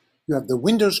closed, you have the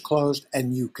windows closed,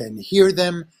 and you can hear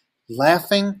them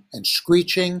laughing and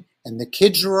screeching, and the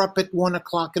kids are up at 1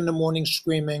 o'clock in the morning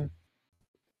screaming,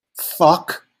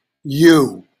 fuck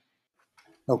you.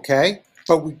 Okay?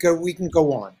 But we can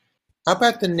go on. How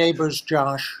about the neighbors,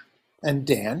 Josh and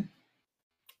Dan,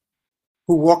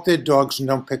 who walk their dogs and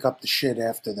don't pick up the shit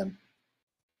after them?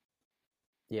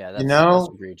 Yeah, that's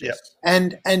egregious.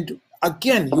 And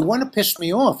again, you want to piss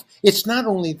me off. It's not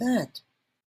only that.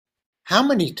 How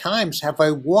many times have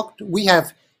I walked? We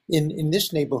have, in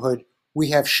this neighborhood, we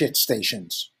have shit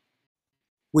stations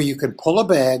where you can pull a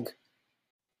bag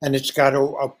and it's got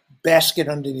a basket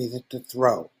underneath it to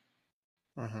throw.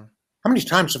 Mm-hmm. How many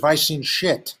times have I seen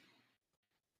shit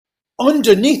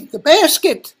underneath the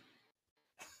basket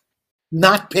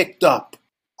not picked up?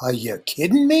 Are you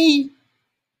kidding me?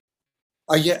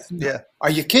 Are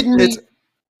you kidding me?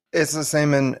 It's the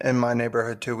same in my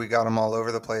neighborhood too. We got them all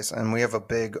over the place, and we have a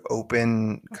big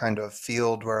open kind of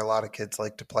field where a lot of kids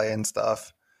like to play and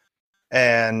stuff.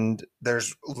 And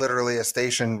there's literally a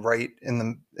station right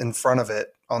in front of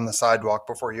it on the sidewalk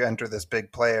before you enter this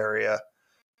big play area.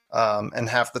 And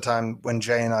half the time when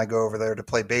Jay and I go over there to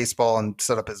play baseball and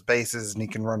set up his bases and he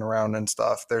can run around and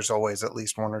stuff, there's always at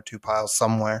least one or two piles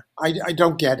somewhere. I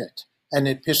don't get it, and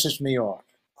it pisses me off.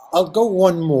 I'll go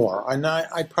one more, and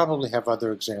I probably have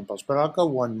other examples, but I'll go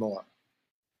one more.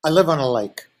 I live on a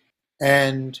lake,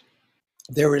 and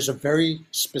there is a very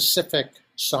specific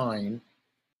sign,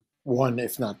 one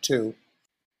if not two,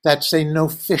 that say no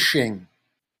fishing.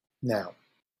 Now,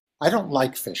 I don't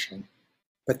like fishing,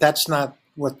 but that's not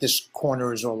what this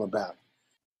corner is all about.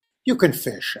 You can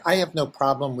fish. I have no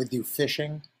problem with you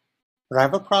fishing. What I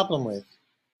have a problem with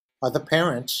are the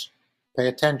parents, pay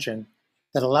attention,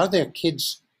 that allow their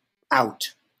kids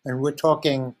out, and we're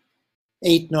talking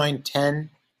 8, 9, 10,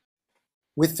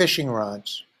 with fishing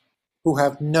rods, who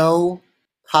have no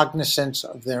cognizance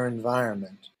of their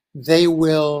environment. They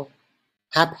will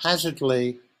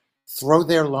haphazardly throw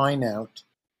their line out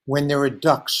when there are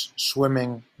ducks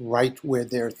swimming right where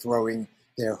they're throwing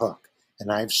their hook. And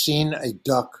I've seen a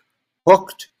duck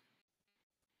hooked,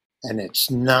 and it's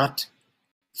not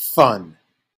fun.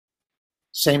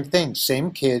 Same thing,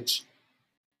 same kids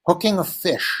hooking a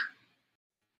fish.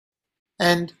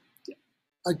 And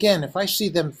again, if I see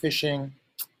them fishing,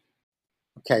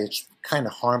 okay, it's kind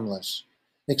of harmless,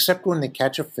 except when they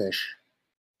catch a fish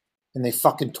and they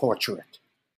fucking torture it.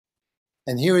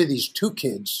 And here are these two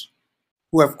kids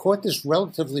who have caught this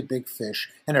relatively big fish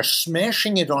and are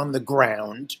smashing it on the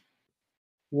ground.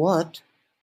 What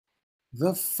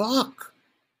the fuck?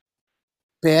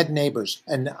 bad neighbors.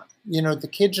 And, the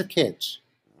kids are kids.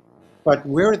 But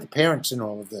where are the parents in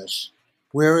all of this?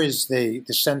 Where is the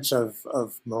sense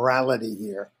of morality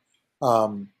here?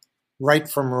 Right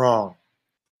from wrong.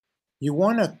 You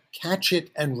want to catch it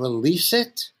and release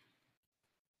it?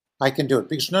 I can do it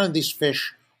because none of these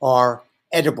fish are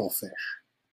edible fish.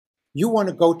 You want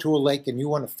to go to a lake and you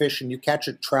want to fish and you catch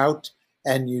a trout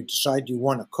and you decide you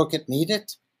want to cook it and eat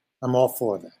it, I'm all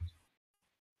for that.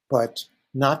 But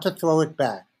not to throw it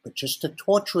back, but just to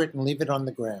torture it and leave it on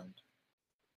the ground.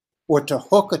 Or to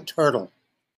hook a turtle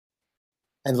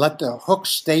and let the hook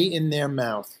stay in their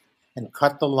mouth and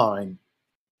cut the line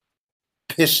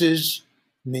pisses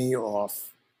me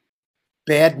off.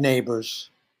 Bad neighbors,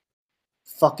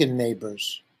 fucking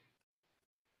neighbors.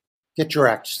 Get your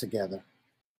acts together.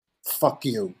 Fuck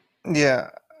you.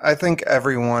 Yeah, I think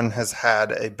everyone has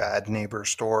had a bad neighbor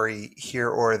story here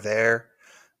or there.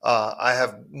 I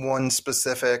have one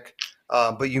specific,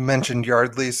 but you mentioned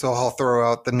Yardley, so I'll throw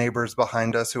out the neighbors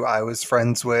behind us who I was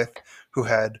friends with, who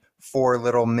had 4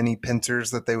 little mini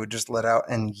pincers that they would just let out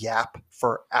and yap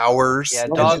for hours. Yeah,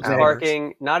 and dogs hours.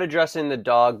 barking. Not addressing the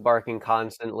dog barking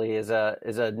constantly is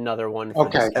another one for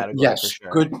this category yes,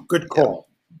 for sure. Good call.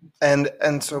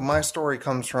 And so my story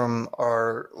comes from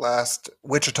our last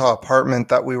Wichita apartment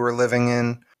that we were living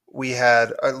in. We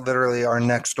had literally our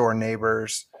next door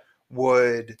neighbors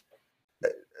would.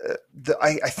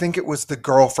 I think it was the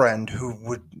girlfriend who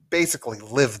would basically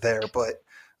live there, but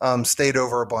stayed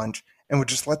over a bunch and would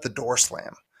just let the door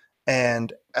slam.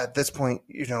 And at this point,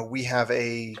 we have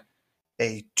a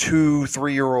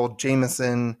 2-3-year-old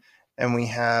Jameson, and we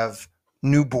have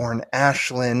newborn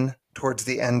Ashlyn towards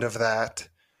the end of that.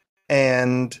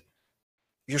 And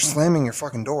you're slamming your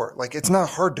fucking door. Like, it's not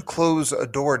hard to close a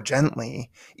door gently,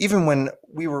 even when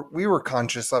we were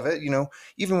conscious of it,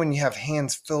 even when you have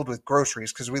hands filled with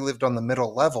groceries, because we lived on the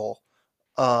middle level.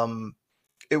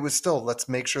 It was still, let's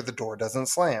make sure the door doesn't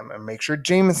slam and make sure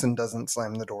Jameson doesn't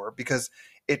slam the door, because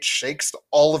it shakes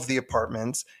all of the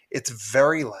apartments. It's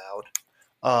very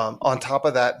loud. On top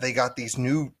of that, they got these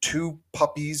new 2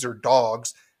 puppies or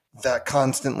dogs that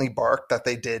constantly bark that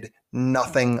they did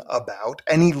nothing about.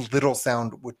 Any little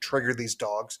sound would trigger these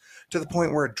dogs to the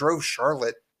point where it drove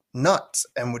Charlotte nuts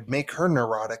and would make her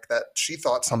neurotic that she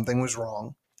thought something was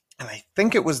wrong. And I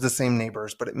think it was the same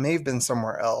neighbors, but it may have been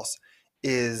somewhere else,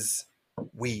 is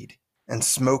weed and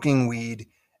smoking weed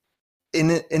in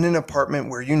an apartment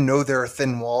where there are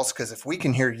thin walls, because if we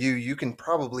can hear you, you can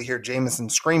probably hear Jameson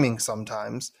screaming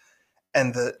sometimes,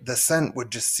 and the scent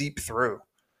would just seep through.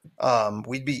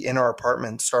 We'd be in our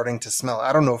apartment starting to smell.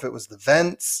 I don't know if it was the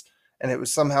vents and it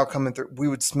was somehow coming through. We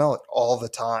would smell it all the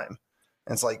time.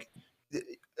 And it's like,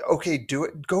 okay, do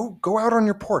it. Go out on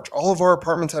your porch. All of our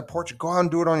apartments had porches. Go out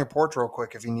and do it on your porch real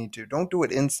quick if you need to. Don't do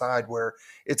it inside where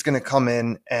it's going to come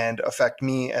in and affect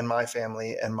me and my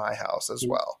family and my house as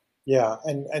well. Yeah,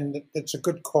 and it's a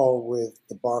good call with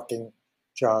the barking,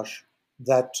 Josh.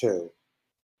 That too.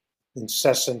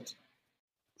 Incessant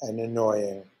and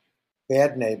annoying.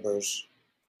 Bad neighbors.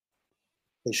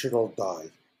 They should all die.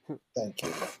 Thank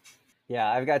you.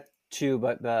 Yeah, I've got 2,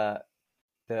 but the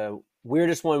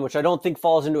weirdest one, which I don't think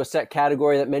falls into a set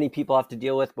category that many people have to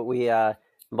deal with, but we in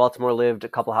Baltimore lived a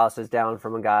couple houses down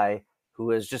from a guy who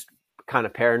was just kind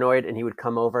of paranoid, and he would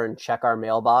come over and check our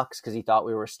mailbox because he thought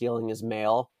we were stealing his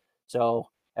mail. So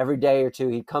every day or 2,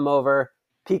 he'd come over,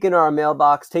 peek into our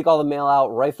mailbox, take all the mail out,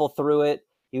 rifle through it.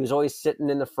 He was always sitting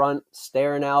in the front,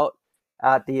 staring out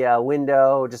at the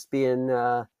window, just being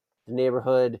the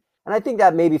neighborhood. And I think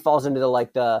that maybe falls into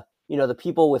the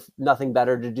people with nothing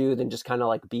better to do than just kind of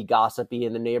like be gossipy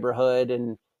in the neighborhood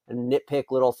and nitpick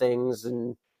little things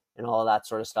and all of that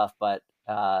sort of stuff. But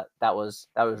that was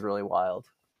really wild.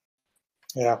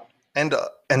 Yeah. And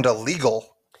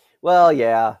illegal. Well,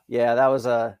 yeah, it was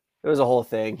a whole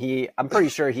thing. I'm pretty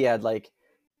sure he had like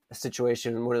a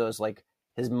situation, one of those like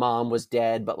his mom was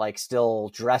dead, but like still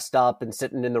dressed up and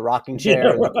sitting in the rocking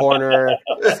chair in the corner.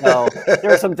 So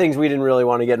there are some things we didn't really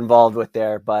want to get involved with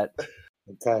there, but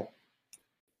okay.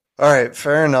 All right,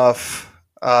 fair enough.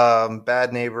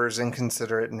 Bad neighbors,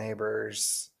 inconsiderate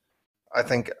neighbors. I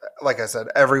think, like I said,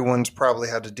 everyone's probably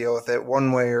had to deal with it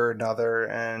one way or another,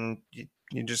 and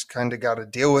you just kind of got to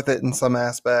deal with it in some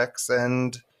aspects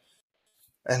and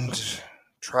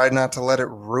try not to let it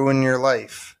ruin your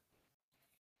life.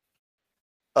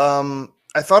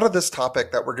 I thought of this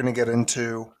topic that we're going to get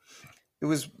into. It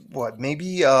was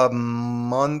maybe a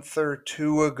month or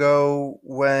 2 ago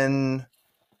when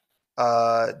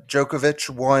Djokovic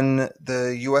won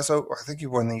the U.S. Open. I think he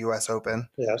won the U.S. Open.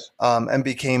 Yes. And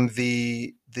became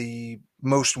the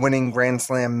most winning Grand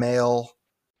Slam male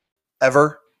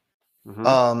ever.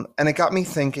 And it got me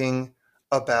thinking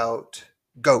about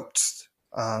GOATs,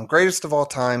 greatest of all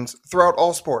times throughout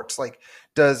all sports. Like,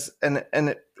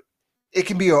 it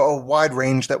can be a wide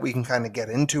range that we can kind of get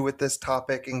into with this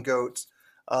topic in GOATs.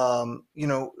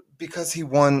 Because he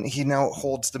now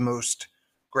holds the most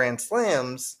Grand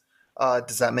Slams.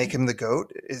 Does that make him the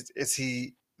GOAT? Is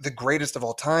he the greatest of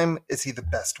all time? Is he the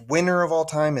best winner of all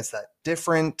time? Is that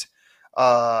different?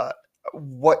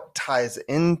 What ties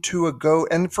into a GOAT?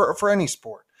 And for any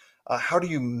sport, how do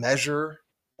you measure,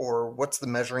 or what's the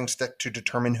measuring stick to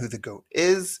determine who the GOAT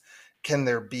is? Can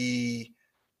there be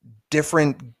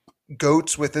different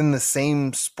GOATs within the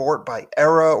same sport by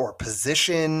era or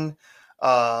position?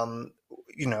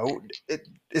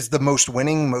 Is the most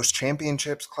winning, most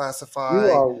championships classify?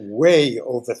 You are way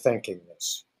overthinking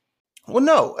this. Well,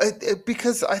 no,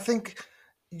 because I think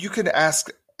you could ask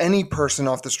any person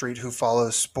off the street who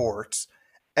follows sports,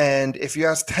 and if you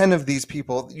ask 10 of these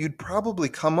people, you'd probably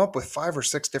come up with 5 or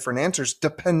 6 different answers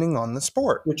depending on the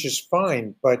sport. Which is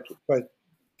fine, but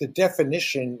the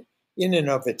definition in and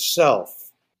of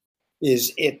itself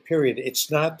is it, period. It's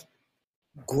not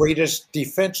greatest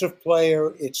defensive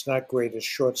player. It's not greatest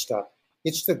shortstop.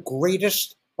 It's the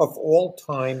greatest of all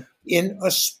time in a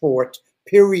sport,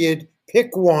 period.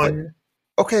 Pick one.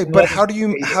 Okay, but how do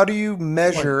you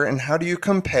measure and how do you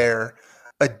compare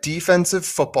a defensive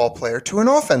football player to an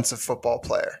offensive football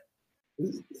player?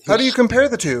 How do you compare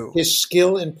the two? His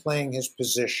skill in playing his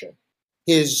position,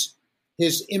 his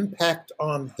impact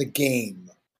on the game.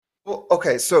 Well,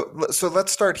 okay, so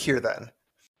let's start here then.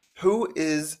 Who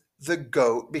is the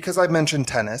GOAT? Because I mentioned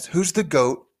tennis. Who's the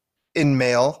GOAT in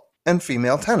male and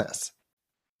female tennis?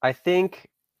 I think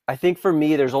for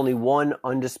me, there's only one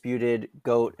undisputed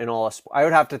GOAT in all. I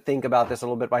would have to think about this a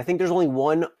little bit, but I think there's only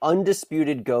one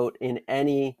undisputed GOAT in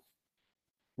any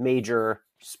major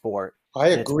sport. I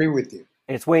agree with you.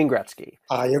 And it's Wayne Gretzky.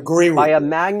 I agree with you. By a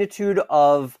magnitude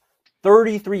of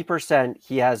 33%,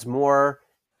 he has more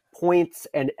points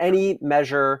and any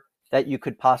measure that you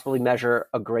could possibly measure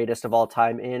a greatest of all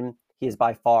time in. He is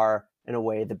by far, in a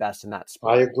way, the best in that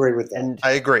sport. I agree with that. And,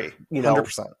 I agree,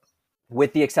 100%.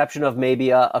 With the exception of maybe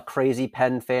a crazy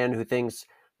Penn fan who thinks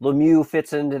Lemieux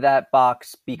fits into that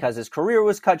box because his career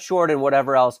was cut short and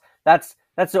whatever else. That's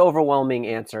the overwhelming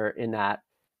answer in that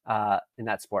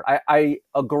sport. I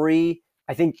agree.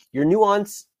 I think your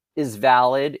nuance is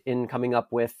valid in coming up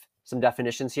with some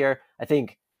definitions here. I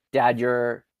think, Dad,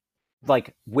 you're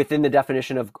like within the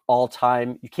definition of all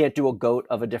time. You can't do a GOAT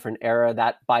of a different era.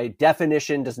 That by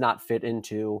definition does not fit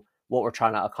into what we're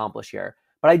trying to accomplish here.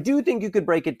 But I do think you could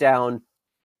break it down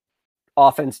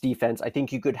offense, defense. I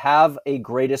think you could have a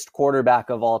greatest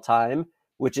quarterback of all time,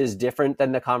 which is different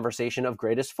than the conversation of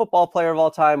greatest football player of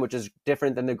all time, which is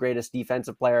different than the greatest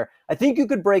defensive player. I think you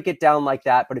could break it down like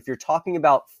that. But if you're talking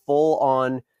about full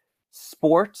on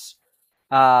sports,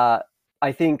 I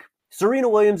think Serena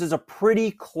Williams is a pretty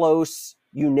close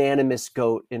unanimous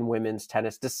GOAT in women's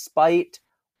tennis, despite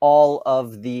all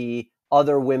of the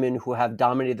other women who have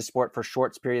dominated the sport for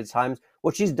short periods of time.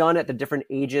 What she's done at the different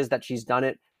ages that she's done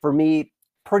it, for me,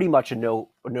 pretty much a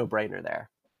no-brainer there.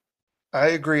 I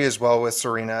agree as well with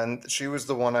Serena, and she was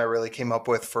the one I really came up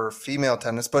with for female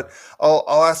tennis. But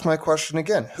I'll ask my question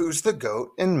again. Who's the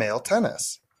GOAT in male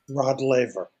tennis? Rod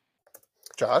Laver.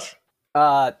 Josh?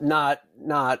 Not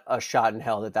a shot in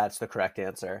hell that's the correct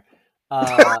answer.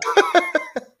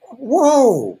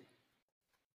 Whoa!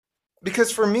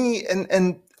 Because for me,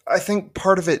 and I think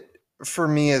part of it for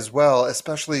me as well,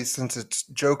 especially since it's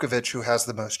Djokovic who has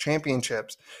the most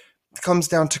championships, comes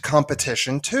down to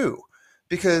competition too.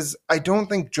 Because I don't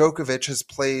think Djokovic has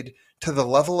played to the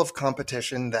level of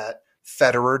competition that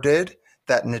Federer did,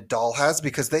 that Nadal has,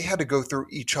 because they had to go through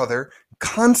each other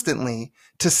constantly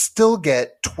to still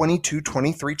get 22,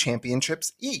 23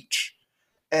 championships each.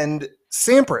 And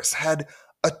Sampras had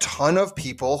a ton of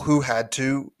people who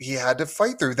he had to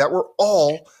fight through that were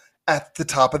all at the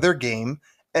top of their game.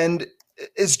 And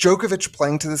is Djokovic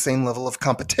playing to the same level of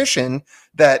competition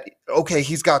that, okay,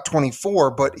 he's got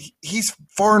 24, but he's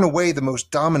far and away the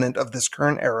most dominant of this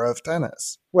current era of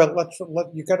tennis? Well,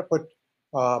 you got to put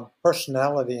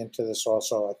personality into this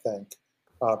also, I think,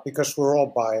 because we're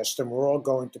all biased and we're all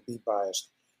going to be biased.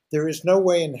 There is no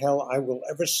way in hell I will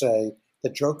ever say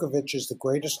that Djokovic is the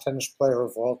greatest tennis player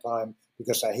of all time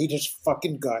because I hate his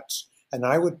fucking guts. And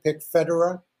I would pick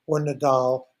Federer or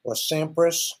Nadal or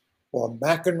Sampras or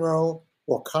McEnroe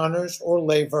or Connors or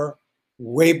Laver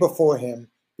way before him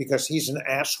because he's an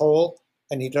asshole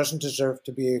and he doesn't deserve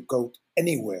to be a GOAT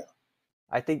anywhere.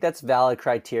 I think that's valid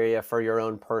criteria for your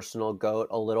own personal GOAT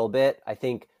a little bit. I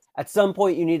think at some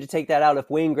point you need to take that out. If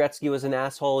Wayne Gretzky was an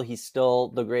asshole, he's still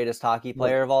the greatest hockey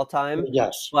player of all time.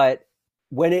 Yes. But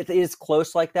when it is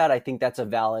close like that, I think that's a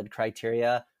valid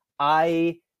criteria.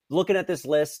 Looking at this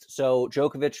list, so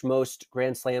Djokovic, most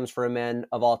Grand Slams for a man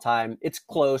of all time. It's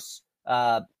close.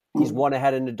 He's 1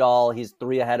 ahead of Nadal. He's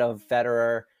 3 ahead of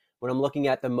Federer. When I'm looking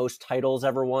at the most titles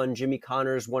ever won, Jimmy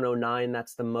Connors 109.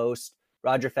 That's the most.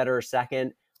 Roger Federer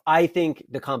second. I think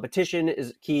the competition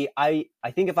is key. I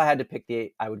think if I had to pick the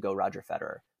 8, I would go Roger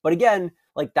Federer. But again,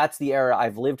 like that's the era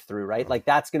I've lived through, right? Like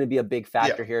that's going to be a big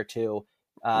factor here too.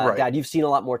 Right. Dad, you've seen a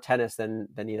lot more tennis than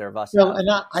either of us Well, have. and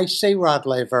I say Rod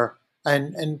Laver,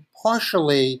 and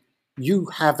partially you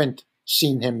haven't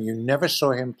seen him. You never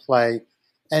saw him play.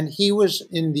 And he was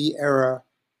in the era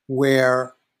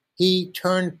where he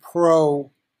turned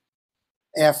pro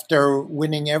after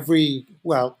winning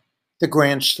the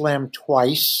Grand Slam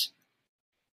twice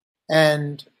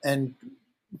and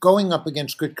going up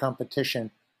against good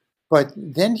competition. But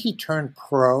then he turned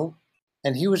pro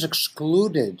and he was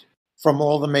excluded from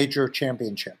all the major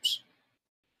championships.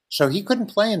 So he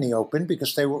couldn't play in the Open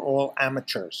because they were all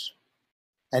amateurs.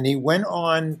 And he went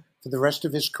on for the rest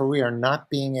of his career not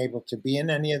being able to be in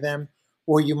any of them,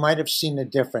 or you might have seen a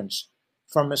difference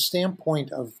from a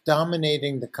standpoint of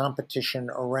dominating the competition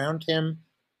around him,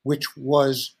 which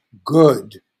was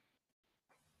good.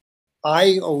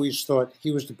 I always thought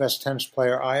he was the best tennis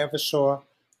player I ever saw.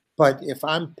 But if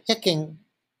I'm picking,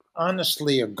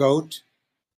 honestly, a GOAT,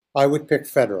 I would pick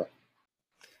Federer.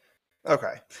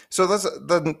 Okay, so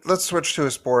let's switch to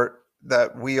a sport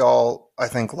that we all, I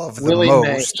think, love the Willie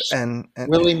most. Mays. And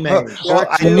Willie Mays. Well,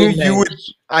 I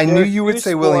knew you would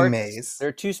say Willie Mays. There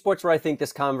are 2 sports where I think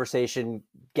this conversation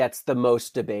gets the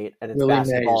most debate, and it's Willie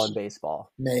basketball Mays. and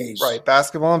baseball. Mays. Right,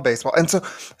 basketball and baseball. And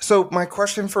so my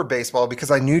question for baseball, because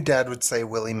I knew Dad would say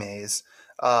Willie Mays.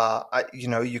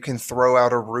 You can throw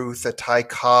out a Ruth, a Ty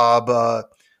Cobb,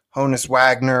 Honus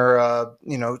Wagner,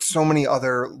 so many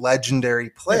other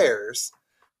legendary players.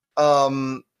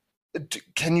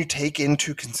 Can you take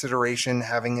into consideration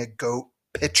having a GOAT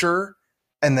pitcher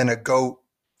and then a GOAT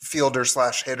fielder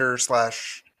 / hitter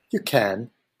 / You can.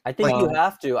 I think you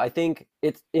have to. I think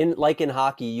it's in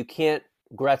hockey, you can't.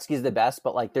 Gretzky's the best,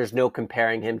 but like there's no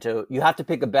comparing him to. You have to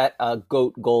pick a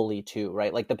GOAT goalie too,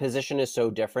 right? Like the position is so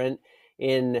different.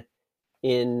 In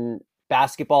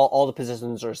basketball, all the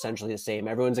positions are essentially the same.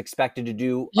 Everyone's expected to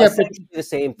do essentially the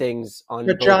same things on.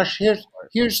 But Josh,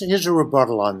 here's a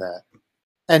rebuttal on that,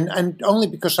 and only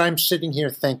because I'm sitting here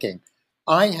thinking,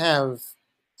 I have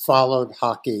followed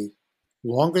hockey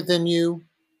longer than you,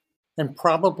 and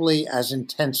probably as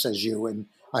intense as you, and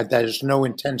there's no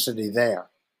intensity there.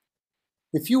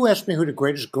 If you asked me who the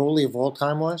greatest goalie of all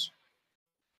time was,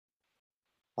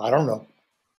 I don't know.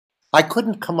 I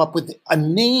couldn't come up with a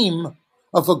name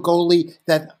of a goalie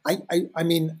that I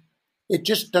mean, it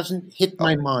just doesn't hit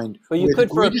my mind. But you could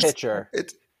for a pitcher.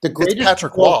 The greatest it's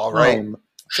Patrick Wall, right?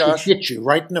 Josh hit you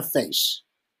right in the face.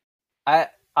 I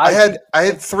had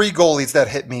 3 goalies that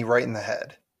hit me right in the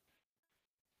head.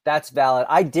 That's valid.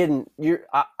 I didn't.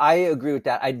 I agree with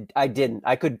that. I didn't.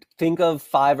 I could think of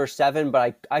 5 or 7,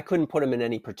 but I couldn't put them in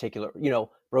any particular.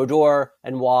 Brodeur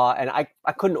and Waugh, and I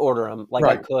couldn't order them like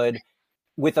I could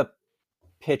with a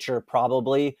pitcher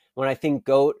probably. When I think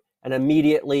GOAT, and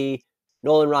immediately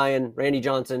Nolan Ryan, Randy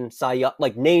Johnson, Cy Young,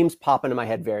 like names pop into my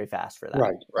head very fast for that.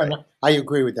 Right. And I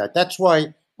agree with that. That's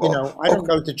why I don't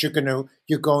know that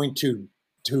you're going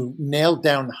to nail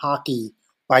down hockey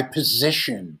by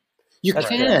position. You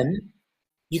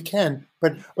can,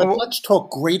 but let's talk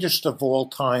greatest of all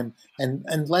time,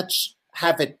 and let's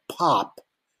have it pop,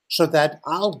 so that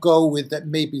I'll go with that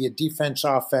maybe a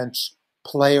defense-offense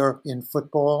player in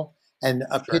football and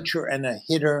a pitcher and a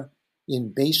hitter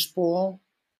in baseball.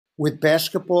 With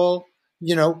basketball,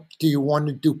 do you want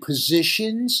to do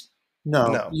positions?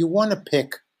 No. You want to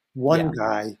pick one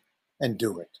guy and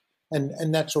do it,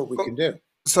 and that's what we can do.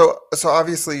 So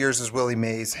obviously yours is Willie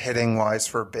Mays hitting wise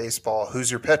for baseball.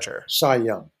 Who's your pitcher? Cy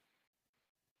Young.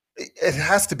 It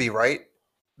has to be, right?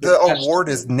 The award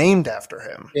is named after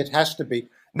him. It has to be.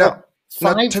 Now,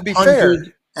 to be fair,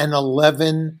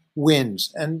 511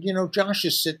 wins, and Josh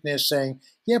is sitting there saying,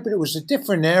 "Yeah, but it was a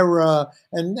different era,"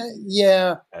 and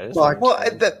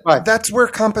that's where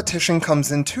competition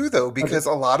comes in too, though, because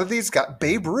a lot of these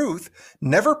Babe Ruth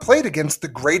never played against the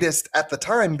greatest at the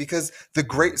time because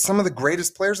some of the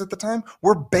greatest players at the time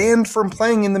were banned from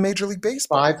playing in the Major League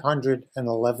Baseball.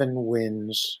 511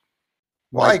 wins.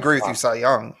 Well, I agree with you, Cy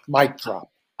Young. Mic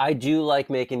drop. I do like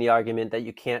making the argument that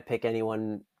you can't pick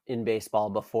anyone in baseball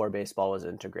before baseball was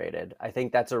integrated. I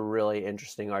think that's a really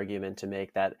interesting argument to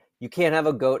make, that you can't have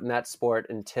a GOAT in that sport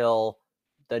until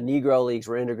Negro Leagues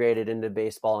were integrated into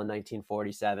baseball in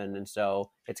 1947, and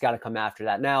so it's got to come after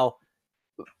that. Now,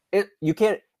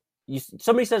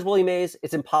 somebody says Willie Mays,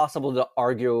 it's impossible to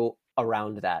argue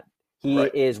around that. He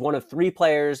is one of 3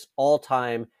 players all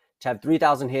time to have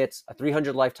 3,000 hits, a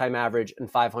 300 lifetime average, and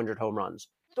 500 home runs.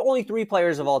 Only 3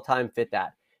 players of all time fit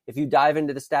that. If you dive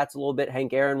into the stats a little bit,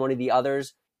 Hank Aaron, one of the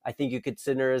others, I think you could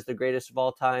consider as the greatest of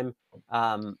all time.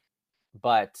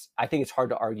 But I think it's hard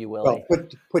to argue Willie. Well,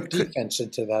 put defense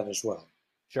into that as well.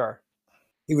 Sure.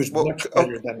 He was much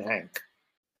better than Hank.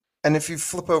 And if you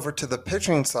flip over to the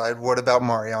pitching side, what about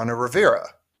Mariano Rivera?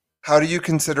 How do you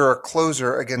consider a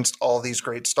closer against all these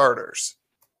great starters?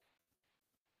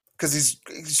 Because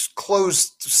he's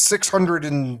closed 600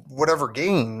 and whatever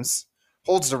games,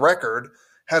 holds the record,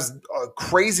 has a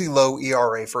crazy low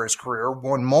ERA for his career,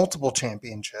 won multiple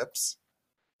championships.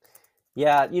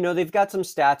 Yeah, they've got some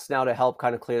stats now to help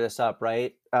kind of clear this up,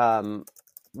 right?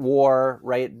 WAR,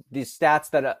 right? These stats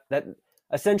that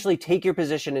essentially take your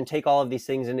position and take all of these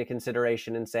things into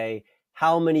consideration and say,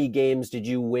 how many games did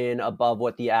you win above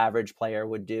what the average player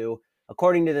would do?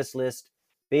 According to this list,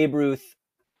 Babe Ruth,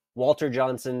 Walter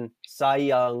Johnson, Cy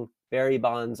Young, Barry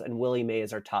Bonds, and Willie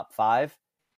Mays are top 5.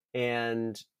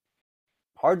 And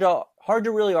hard to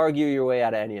really argue your way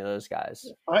out of any of those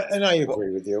guys. I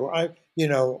agree with you.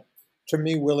 To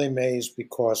me, Willie Mays,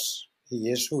 because he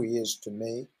is who he is to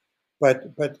me.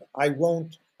 But I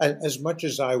won't, as much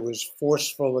as I was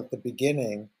forceful at the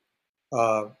beginning,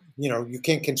 you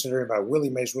can't consider him by Willie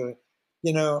Mays.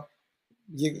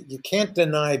 You can't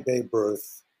deny Babe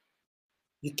Ruth.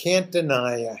 You can't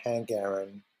deny Hank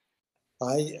Aaron.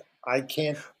 I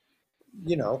can't,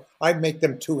 I make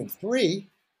them 2 and 3.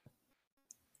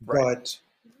 Right.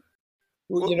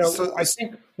 But I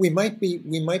think we might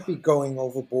be going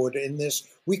overboard in this.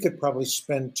 We could probably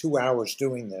spend 2 hours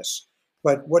doing this.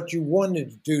 But what you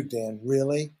wanted to do, Dan,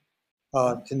 really,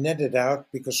 to net it out,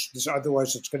 because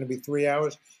otherwise it's going to be 3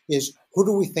 hours, is who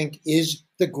do we think is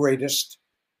the greatest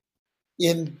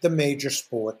in the major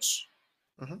sports,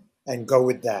 and go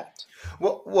with that.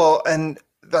 Well, and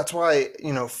that's why,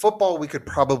 football we could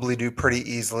probably do pretty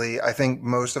easily. I think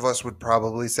most of us would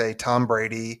probably say Tom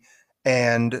Brady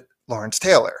and Lawrence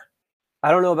Taylor. I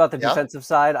don't know about the defensive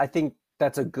side. I think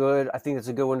that's a good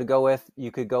one to go with.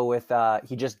 You could go with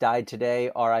he just died today,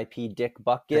 R.I.P. Dick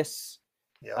Butkus.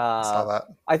 Yeah, I saw that.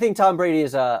 I think Tom Brady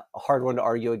is a hard one to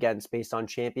argue against based on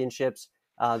championships.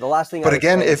 The last thing, but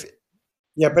again,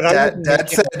 Dad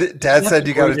said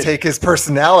you got to take his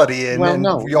personality in,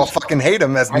 we all fucking hate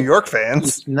him as New York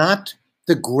fans. He's not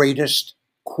the greatest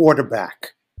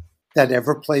quarterback that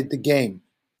ever played the game.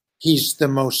 He's the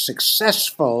most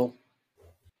successful.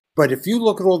 But if you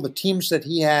look at all the teams that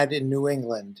he had in New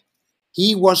England,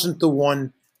 he wasn't the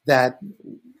one that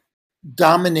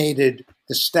dominated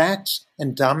the stats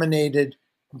and dominated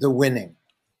the winning.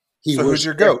 He was who's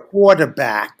your GOAT?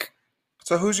 Quarterback.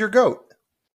 So who's your GOAT?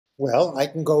 Well, I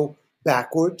can go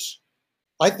backwards.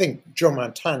 I think Joe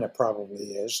Montana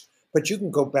probably is. But you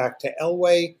can go back to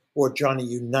Elway or Johnny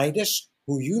Unitas,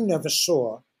 who you never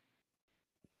saw,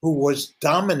 who was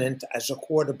dominant as a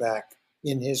quarterback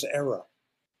in his era.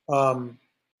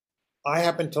 I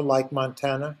happen to like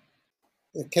Montana.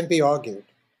 It can be argued,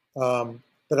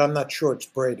 but I'm not sure it's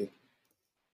Brady.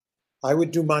 I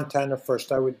would do Montana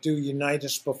first. I would do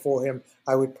Unitas before him.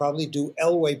 I would probably do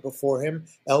Elway before him.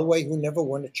 Elway, who never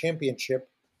won a championship,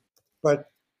 but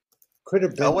could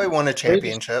have been. Elway won a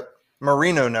championship.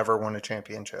 Marino never won a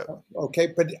championship. Okay,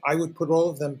 but I would put all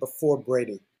of them before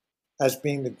Brady as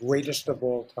being the greatest of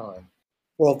all time.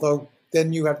 Although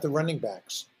then you have the running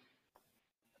backs.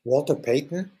 Walter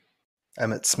Payton,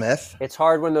 Emmitt Smith. It's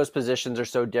hard when those positions are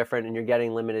so different and you're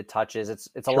getting limited touches. It's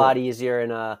a lot easier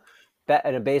in a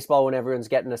baseball when everyone's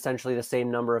getting essentially the same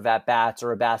number of at bats,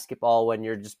 or a basketball when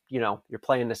you're just you're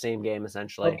playing the same game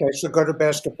essentially. Okay, so go to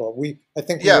basketball. I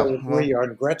think we all agree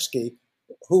on Gretzky.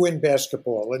 Who in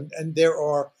basketball? And there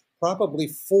are probably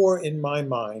 4 in my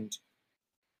mind.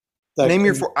 Name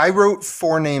your 4. I wrote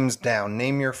 4 names down.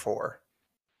 Name your 4.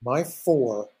 My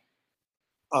 4,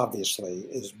 obviously,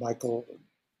 is Michael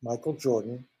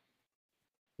Jordan,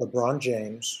 LeBron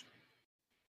James,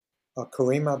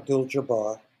 Kareem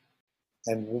Abdul-Jabbar,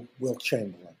 and Wilt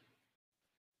Chamberlain.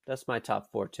 That's my top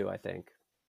 4 too, I think.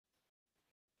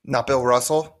 Not Bill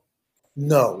Russell?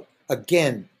 No.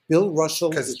 Again, Bill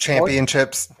Russell because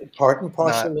championships. Part and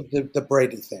parcel of the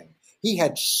Brady thing. He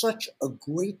had such a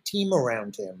great team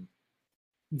around him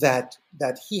that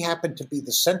he happened to be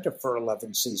the center for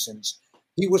 11 seasons.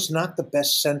 He was not the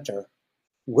best center.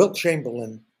 Wilt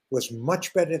Chamberlain was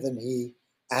much better than he,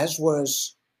 as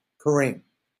was Kareem.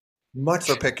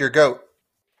 So pick your GOAT.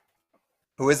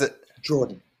 Who is it?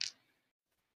 Jordan.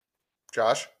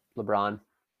 Josh? LeBron.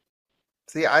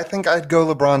 See, I think I'd go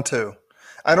LeBron too.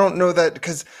 I don't know that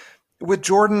because with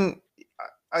Jordan,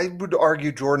 I would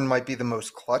argue Jordan might be the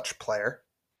most clutch player,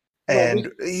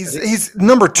 and he's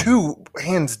number 2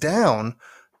 hands down.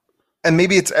 And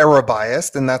maybe it's era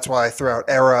biased, and that's why I threw out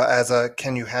era as a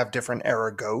can you have different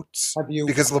era GOATs?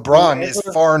 Because LeBron is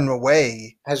far and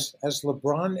away. Has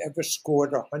LeBron ever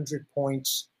scored 100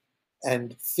 points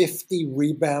and 50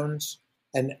 rebounds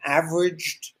and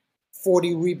averaged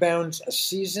 40 rebounds a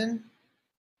season?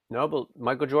 No, but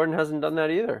Michael Jordan hasn't done that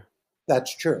either.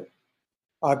 That's true.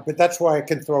 But that's why I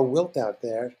can throw Wilt out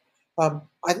there. I'm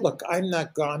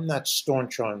not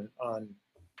staunch on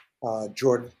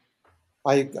Jordan.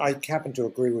 I happen to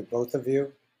agree with both of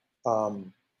you.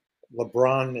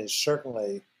 LeBron is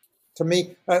certainly, to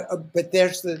me, but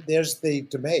there's the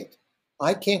debate.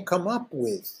 I can't come up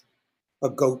with a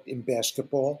GOAT in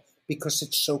basketball because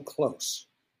it's so close.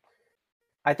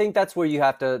 I think that's where you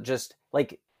have to just,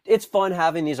 like, it's fun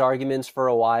having these arguments for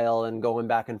a while and going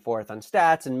back and forth on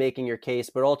stats and making your case.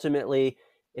 But ultimately,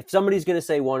 if somebody's going to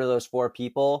say one of those 4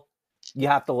 people, you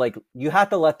have to let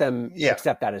them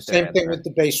accept that as their Same thing with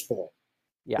the baseball.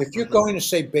 Yeah. If you're going to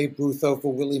say Babe Ruth over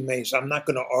Willie Mays, I'm not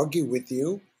going to argue with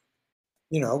you.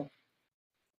 Because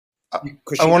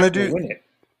I want to do win it.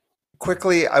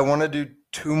 Quickly. I want to do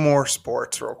 2 more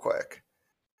sports real quick.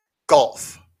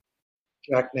 Golf.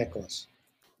 Jack Nicklaus.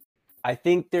 I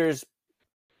think there's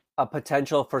a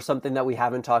potential for something that we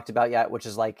haven't talked about yet, which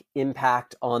is like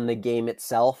impact on the game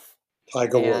itself.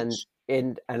 Tiger Woods.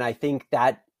 And I think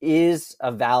that is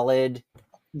a valid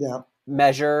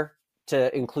measure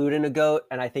to include in a GOAT.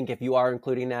 And I think if you are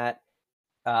including that,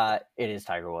 it is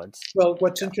Tiger Woods. Well,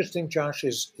 what's interesting, Josh,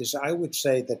 is I would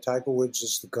say that Tiger Woods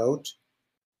is the GOAT,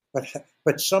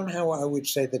 but somehow I would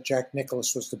say that Jack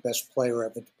Nicklaus was the best player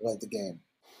ever to play the game.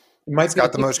 He's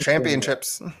got the most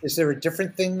championships. Is there a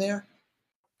different thing there?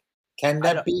 Can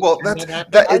that be? Well,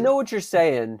 I know what you're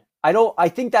saying. I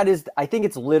think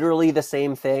it's literally the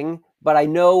same thing, but I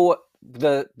know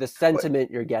the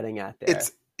sentiment you're getting at there.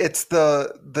 It's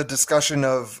the discussion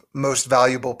of most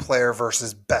valuable player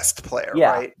versus best player,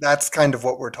 right? That's kind of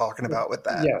what we're talking about with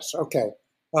that. Yes, okay.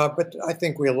 But I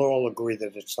think we'll all agree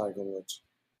that it's Tiger Woods.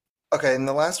 Okay, and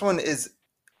the last one is,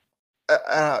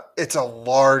 it's a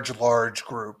large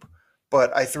group,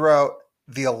 but I threw out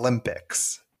the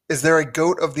Olympics. Is there a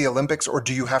GOAT of the Olympics, or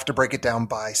do you have to break it down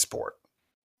by sport?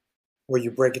 Where you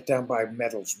break it down by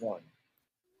medals won.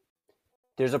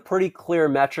 There's a pretty clear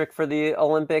metric for the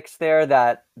Olympics there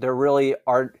that there really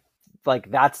aren't, like,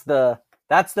 that's the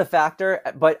factor.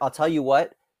 But I'll tell you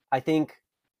what, I think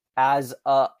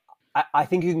I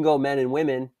think you can go men and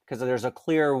women because there's a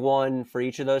clear one for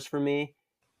each of those for me.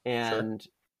 And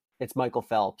it's Michael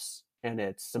Phelps and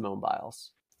it's Simone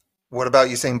Biles. What about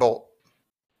Usain Bolt?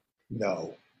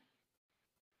 No.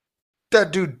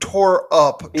 That dude tore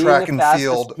up track and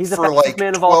field for like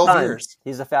 12 years.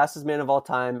 He's the fastest man of all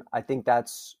time. I think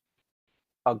that's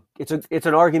it's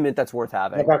an argument that's worth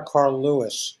having. How about Carl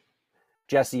Lewis?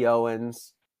 Jesse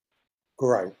Owens.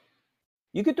 Great.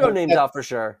 You could throw names out for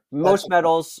sure. Most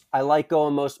medals. I like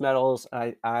going most medals.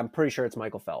 I'm pretty sure it's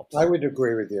Michael Phelps. I would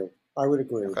agree with you.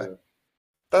 With you.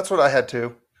 That's what I had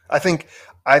too. I think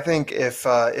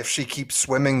if she keeps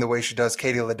swimming the way she does,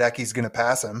 Katie Ledecky's going to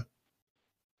pass him.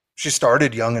 She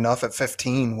started young enough at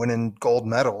 15, winning gold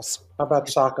medals. How about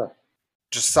soccer?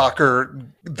 Just soccer,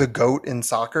 the GOAT in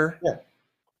soccer? Yeah.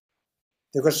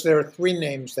 Because there are 3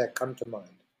 names that come to mind.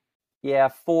 Yeah,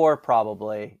 4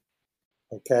 probably.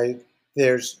 Okay.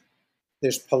 There's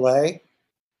Pelé.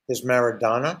 There's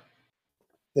Maradona.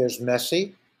 There's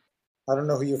Messi. I don't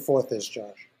know who your 4th is,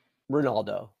 Josh.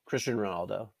 Cristiano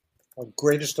Ronaldo.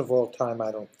 Greatest of all time?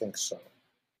 I don't think so.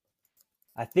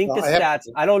 I think the stats,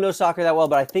 I don't know soccer that well,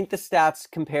 but I think the stats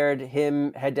compared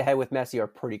him head to head with Messi are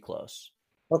pretty close.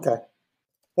 Okay.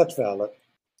 That's valid.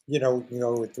 You know,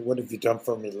 what have you done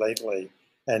for me lately?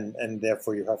 And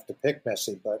therefore you have to pick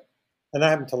Messi, and I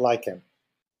happen to like him.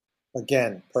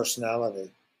 Again, personality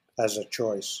as a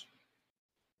choice.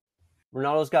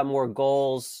 Ronaldo's got more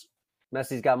goals.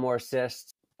 Messi's got more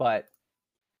assists, but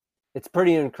it's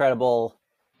pretty incredible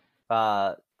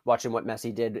watching what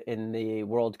Messi did in the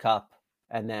World Cup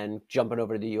and then jumping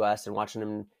over to the U.S. and watching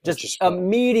him just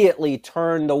immediately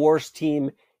turn the worst team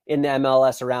in the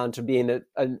MLS around to being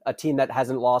a team that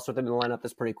hasn't lost with him in the lineup.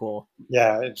 That's pretty cool.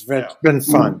 Yeah, it's been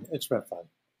fun. It's been fun.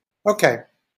 Okay.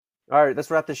 All right,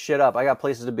 let's wrap this shit up. I got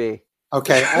places to be.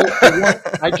 Okay,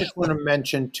 I just want to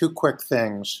mention 2 quick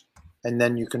things, and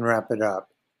then you can wrap it up.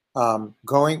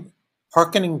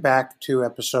 Hearkening back to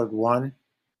episode 1,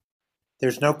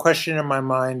 there's no question in my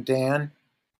mind, Dan,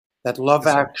 that Love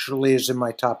Actually is in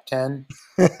my top 10,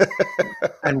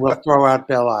 and we'll throw out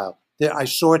Belle Isle. I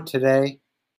saw it today,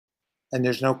 and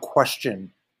there's no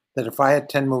question that if I had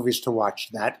 10 movies to watch,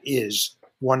 that is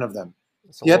one of them.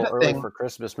 It's a little early for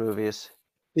Christmas movies.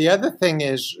 The other thing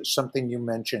is something you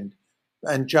mentioned,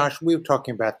 and Josh, we were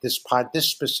talking about this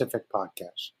specific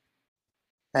podcast.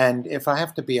 And if I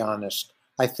have to be honest,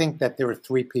 I think that there are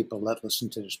 3 people that listen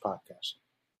to this podcast.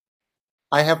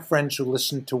 I have friends who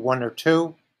listen to 1 or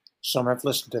 2. Some have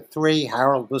listened to 3.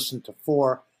 Harold listened to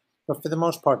 4. But for the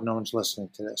most part, no one's listening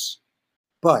to this.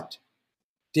 But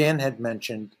Dan had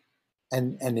mentioned,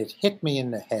 and it hit me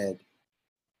in the head,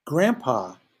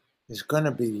 Grandpa is going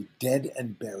to be dead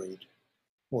and buried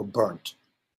or burnt.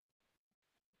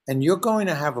 And you're going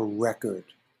to have a record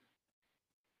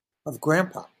of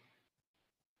Grandpa.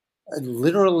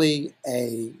 Literally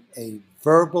a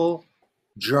verbal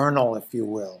journal, if you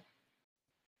will,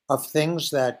 of things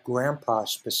that Grandpa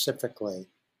specifically,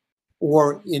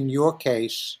 or in your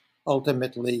case,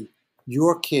 ultimately,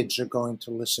 your kids are going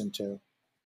to listen to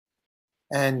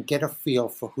and get a feel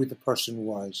for who the person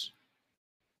was.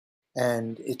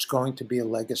 And it's going to be a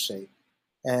legacy.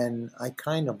 And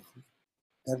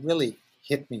that really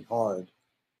hit me hard,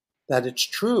 that it's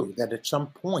true that at some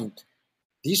point,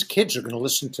 these kids are going to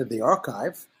listen to the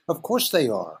archive. Of course they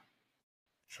are.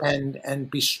 Sure. And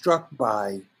be struck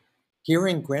by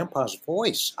hearing Grandpa's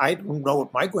voice. I don't know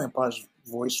what my grandpa's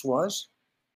voice was.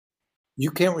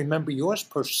 You can't remember yours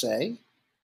per se.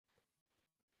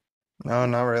 No,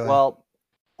 not really. Well,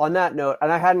 on that note,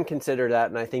 and I hadn't considered that,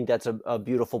 and I think that's a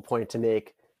beautiful point to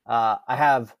make. I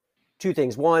have 2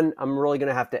 things. One, I'm really going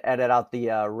to have to edit out the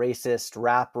racist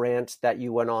rap rant that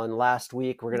you went on last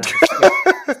week. We're going to have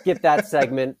to skip that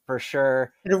segment for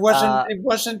sure. It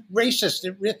wasn't racist.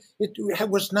 It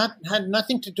was not, had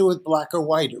nothing to do with black or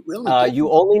white. It really didn't.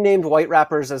 You only named white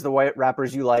rappers as the white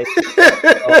rappers you like.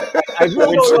 I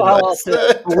really don't know how else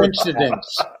to.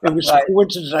 Coincidence. It was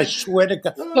coincidence. I swear to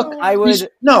God. Look,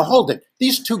 hold it.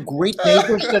 These 2 great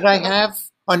neighbors that I have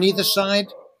on either side,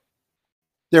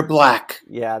 they're black.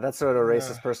 Yeah, that's what a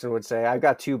racist person would say. I've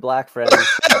got 2 black friends.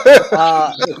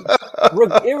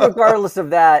 Regardless of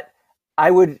that,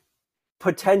 I would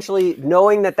potentially,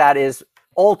 knowing that is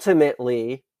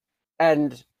ultimately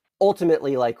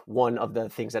like one of the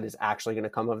things that is actually going to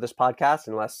come of this podcast,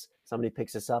 unless somebody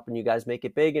picks this up and you guys make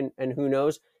it big, and who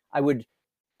knows, I would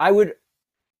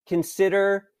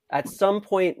consider at some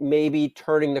point maybe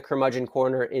turning the curmudgeon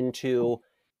corner into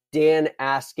Dan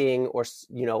asking or,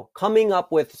 coming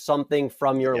up with something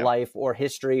from your life or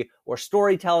history or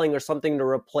storytelling or something to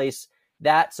replace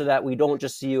that, so that we don't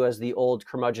just see you as the old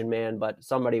curmudgeon man, but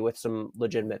somebody with some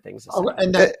legitimate things to say.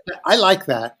 And I like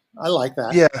that.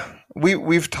 Yeah,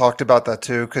 we've talked about that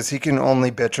too, because he can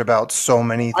only bitch about so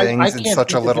many things in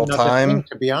such a little time.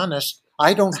 To be honest,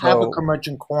 I don't have a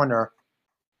curmudgeon corner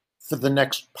for the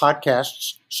next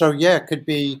podcasts. So yeah, it could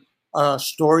be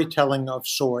storytelling of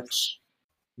sorts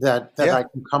that I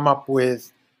can come up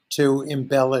with to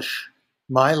embellish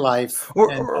my life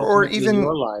or even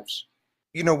your lives.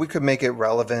 We could make it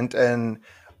relevant, and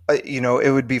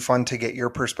it would be fun to get your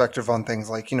perspective on things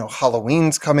like,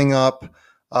 Halloween's coming up.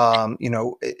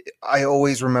 I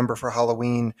always remember for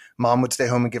Halloween, Mom would stay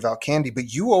home and give out candy,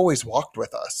 but you always walked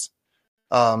with us.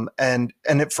 And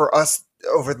for us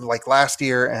over like last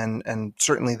year and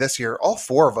certainly this year, all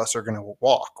 4 of us are going to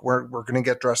walk. We're going to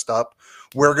get dressed up.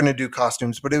 We're going to do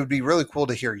costumes, but it would be really cool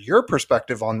to hear your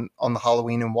perspective on the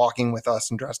Halloween and walking with us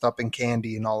and dressed up in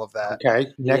candy and all of that.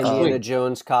 Okay. The Indiana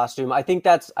Jones costume. I think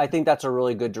that's a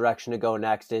really good direction to go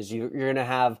next. Is you're going to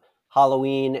have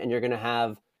Halloween and you're going to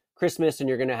have Christmas and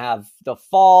you're going to have the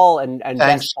fall and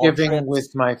Thanksgiving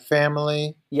with my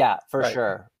family. Yeah, for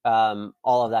sure. All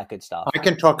of that good stuff. I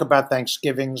can talk about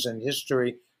Thanksgivings and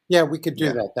history. Yeah, we could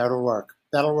do that. That'll work.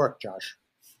 That'll work, Josh.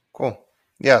 Cool.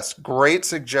 Yes, great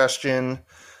suggestion.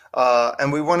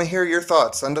 And we want to hear your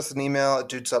thoughts. Send us an email at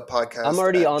dudesuppodcast. I'm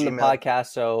already on the podcast,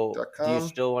 so do you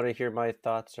still want to hear my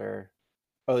thoughts or?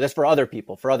 Oh, that's for other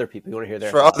people. For other people, you want to hear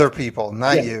their thoughts. Other people,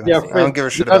 not you. Yeah, I don't give a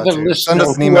shit about you. Send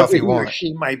us an email if you want.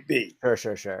 She might be.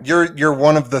 Sure. You're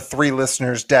one of the 3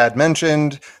 listeners Dad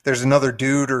mentioned. There's another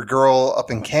dude or girl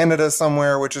up in Canada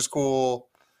somewhere, which is cool.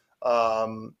 We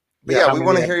want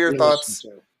to hear your thoughts.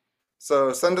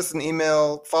 So send us an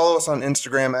email. Follow us on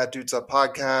Instagram at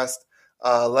dudesuppodcast.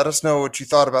 Let us know what you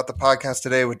thought about the podcast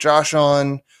today with Josh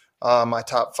on. My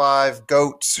top 5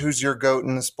 GOATs. Who's your GOAT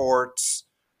in the sports?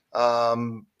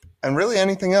 And really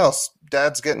anything else.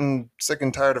 Dad's getting sick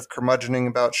and tired of curmudgeoning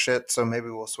about shit, so maybe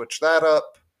we'll switch that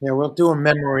up. Yeah, we'll do a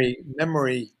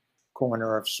memory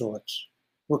corner of sorts.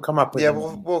 We'll come up with. Yeah,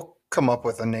 we'll come up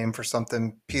with a name for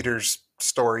something. Peter's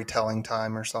storytelling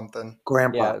time or something.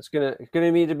 Grandpa. Yeah, it's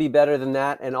gonna need to be better than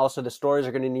that, and also the stories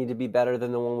are gonna need to be better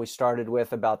than the one we started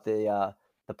with about the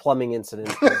plumbing incident.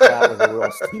 'Cause that was a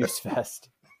real snooze fest.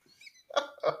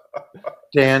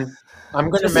 Dan, I'm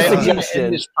going to Just a end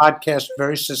suggestion. this podcast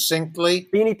very succinctly.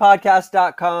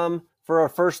 BeaniePodcast.com for our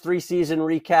first 3 season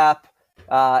recap.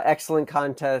 Excellent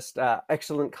content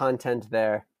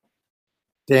there.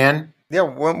 Dan? Yeah,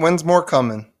 when's more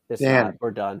coming? It's Dan. not.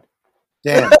 We're done.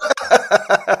 Dan.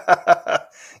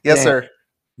 Yes, Dan, sir.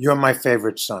 You're my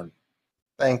favorite son.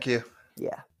 Thank you.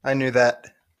 Yeah. I knew that.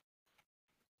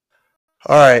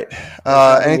 All right.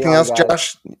 Anything else, guys.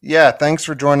 Josh? Yeah, thanks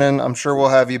for joining. I'm sure we'll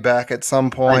have you back at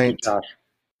some point. Thank you,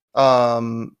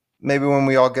 Josh. Maybe when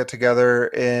we all get together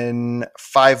in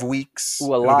 5 weeks.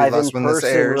 Ooh, a It'll be live less in when this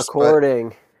person airs,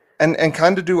 recording. and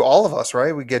kind of do all of us,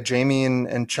 right? We get Jamie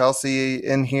and Chelsea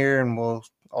in here, and we'll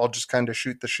all just kind of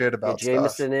shoot the shit about Get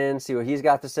Jameson in, see what he's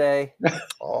got to say.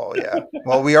 Oh, yeah.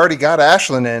 Well, we already got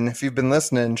Ashlyn in. If you've been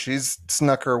listening, she's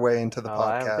snuck her way into the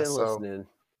podcast. I've been listening.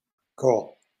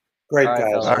 Cool. Great, All right,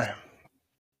 guys. fellas. All right.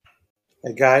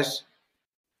 Hey, guys.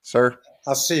 Sir.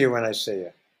 I'll see you when I see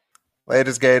you.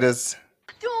 Latest Gators.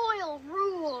 Doyle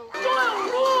rules.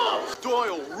 Doyle rules.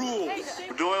 Doyle rules.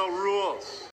 Doyle rules.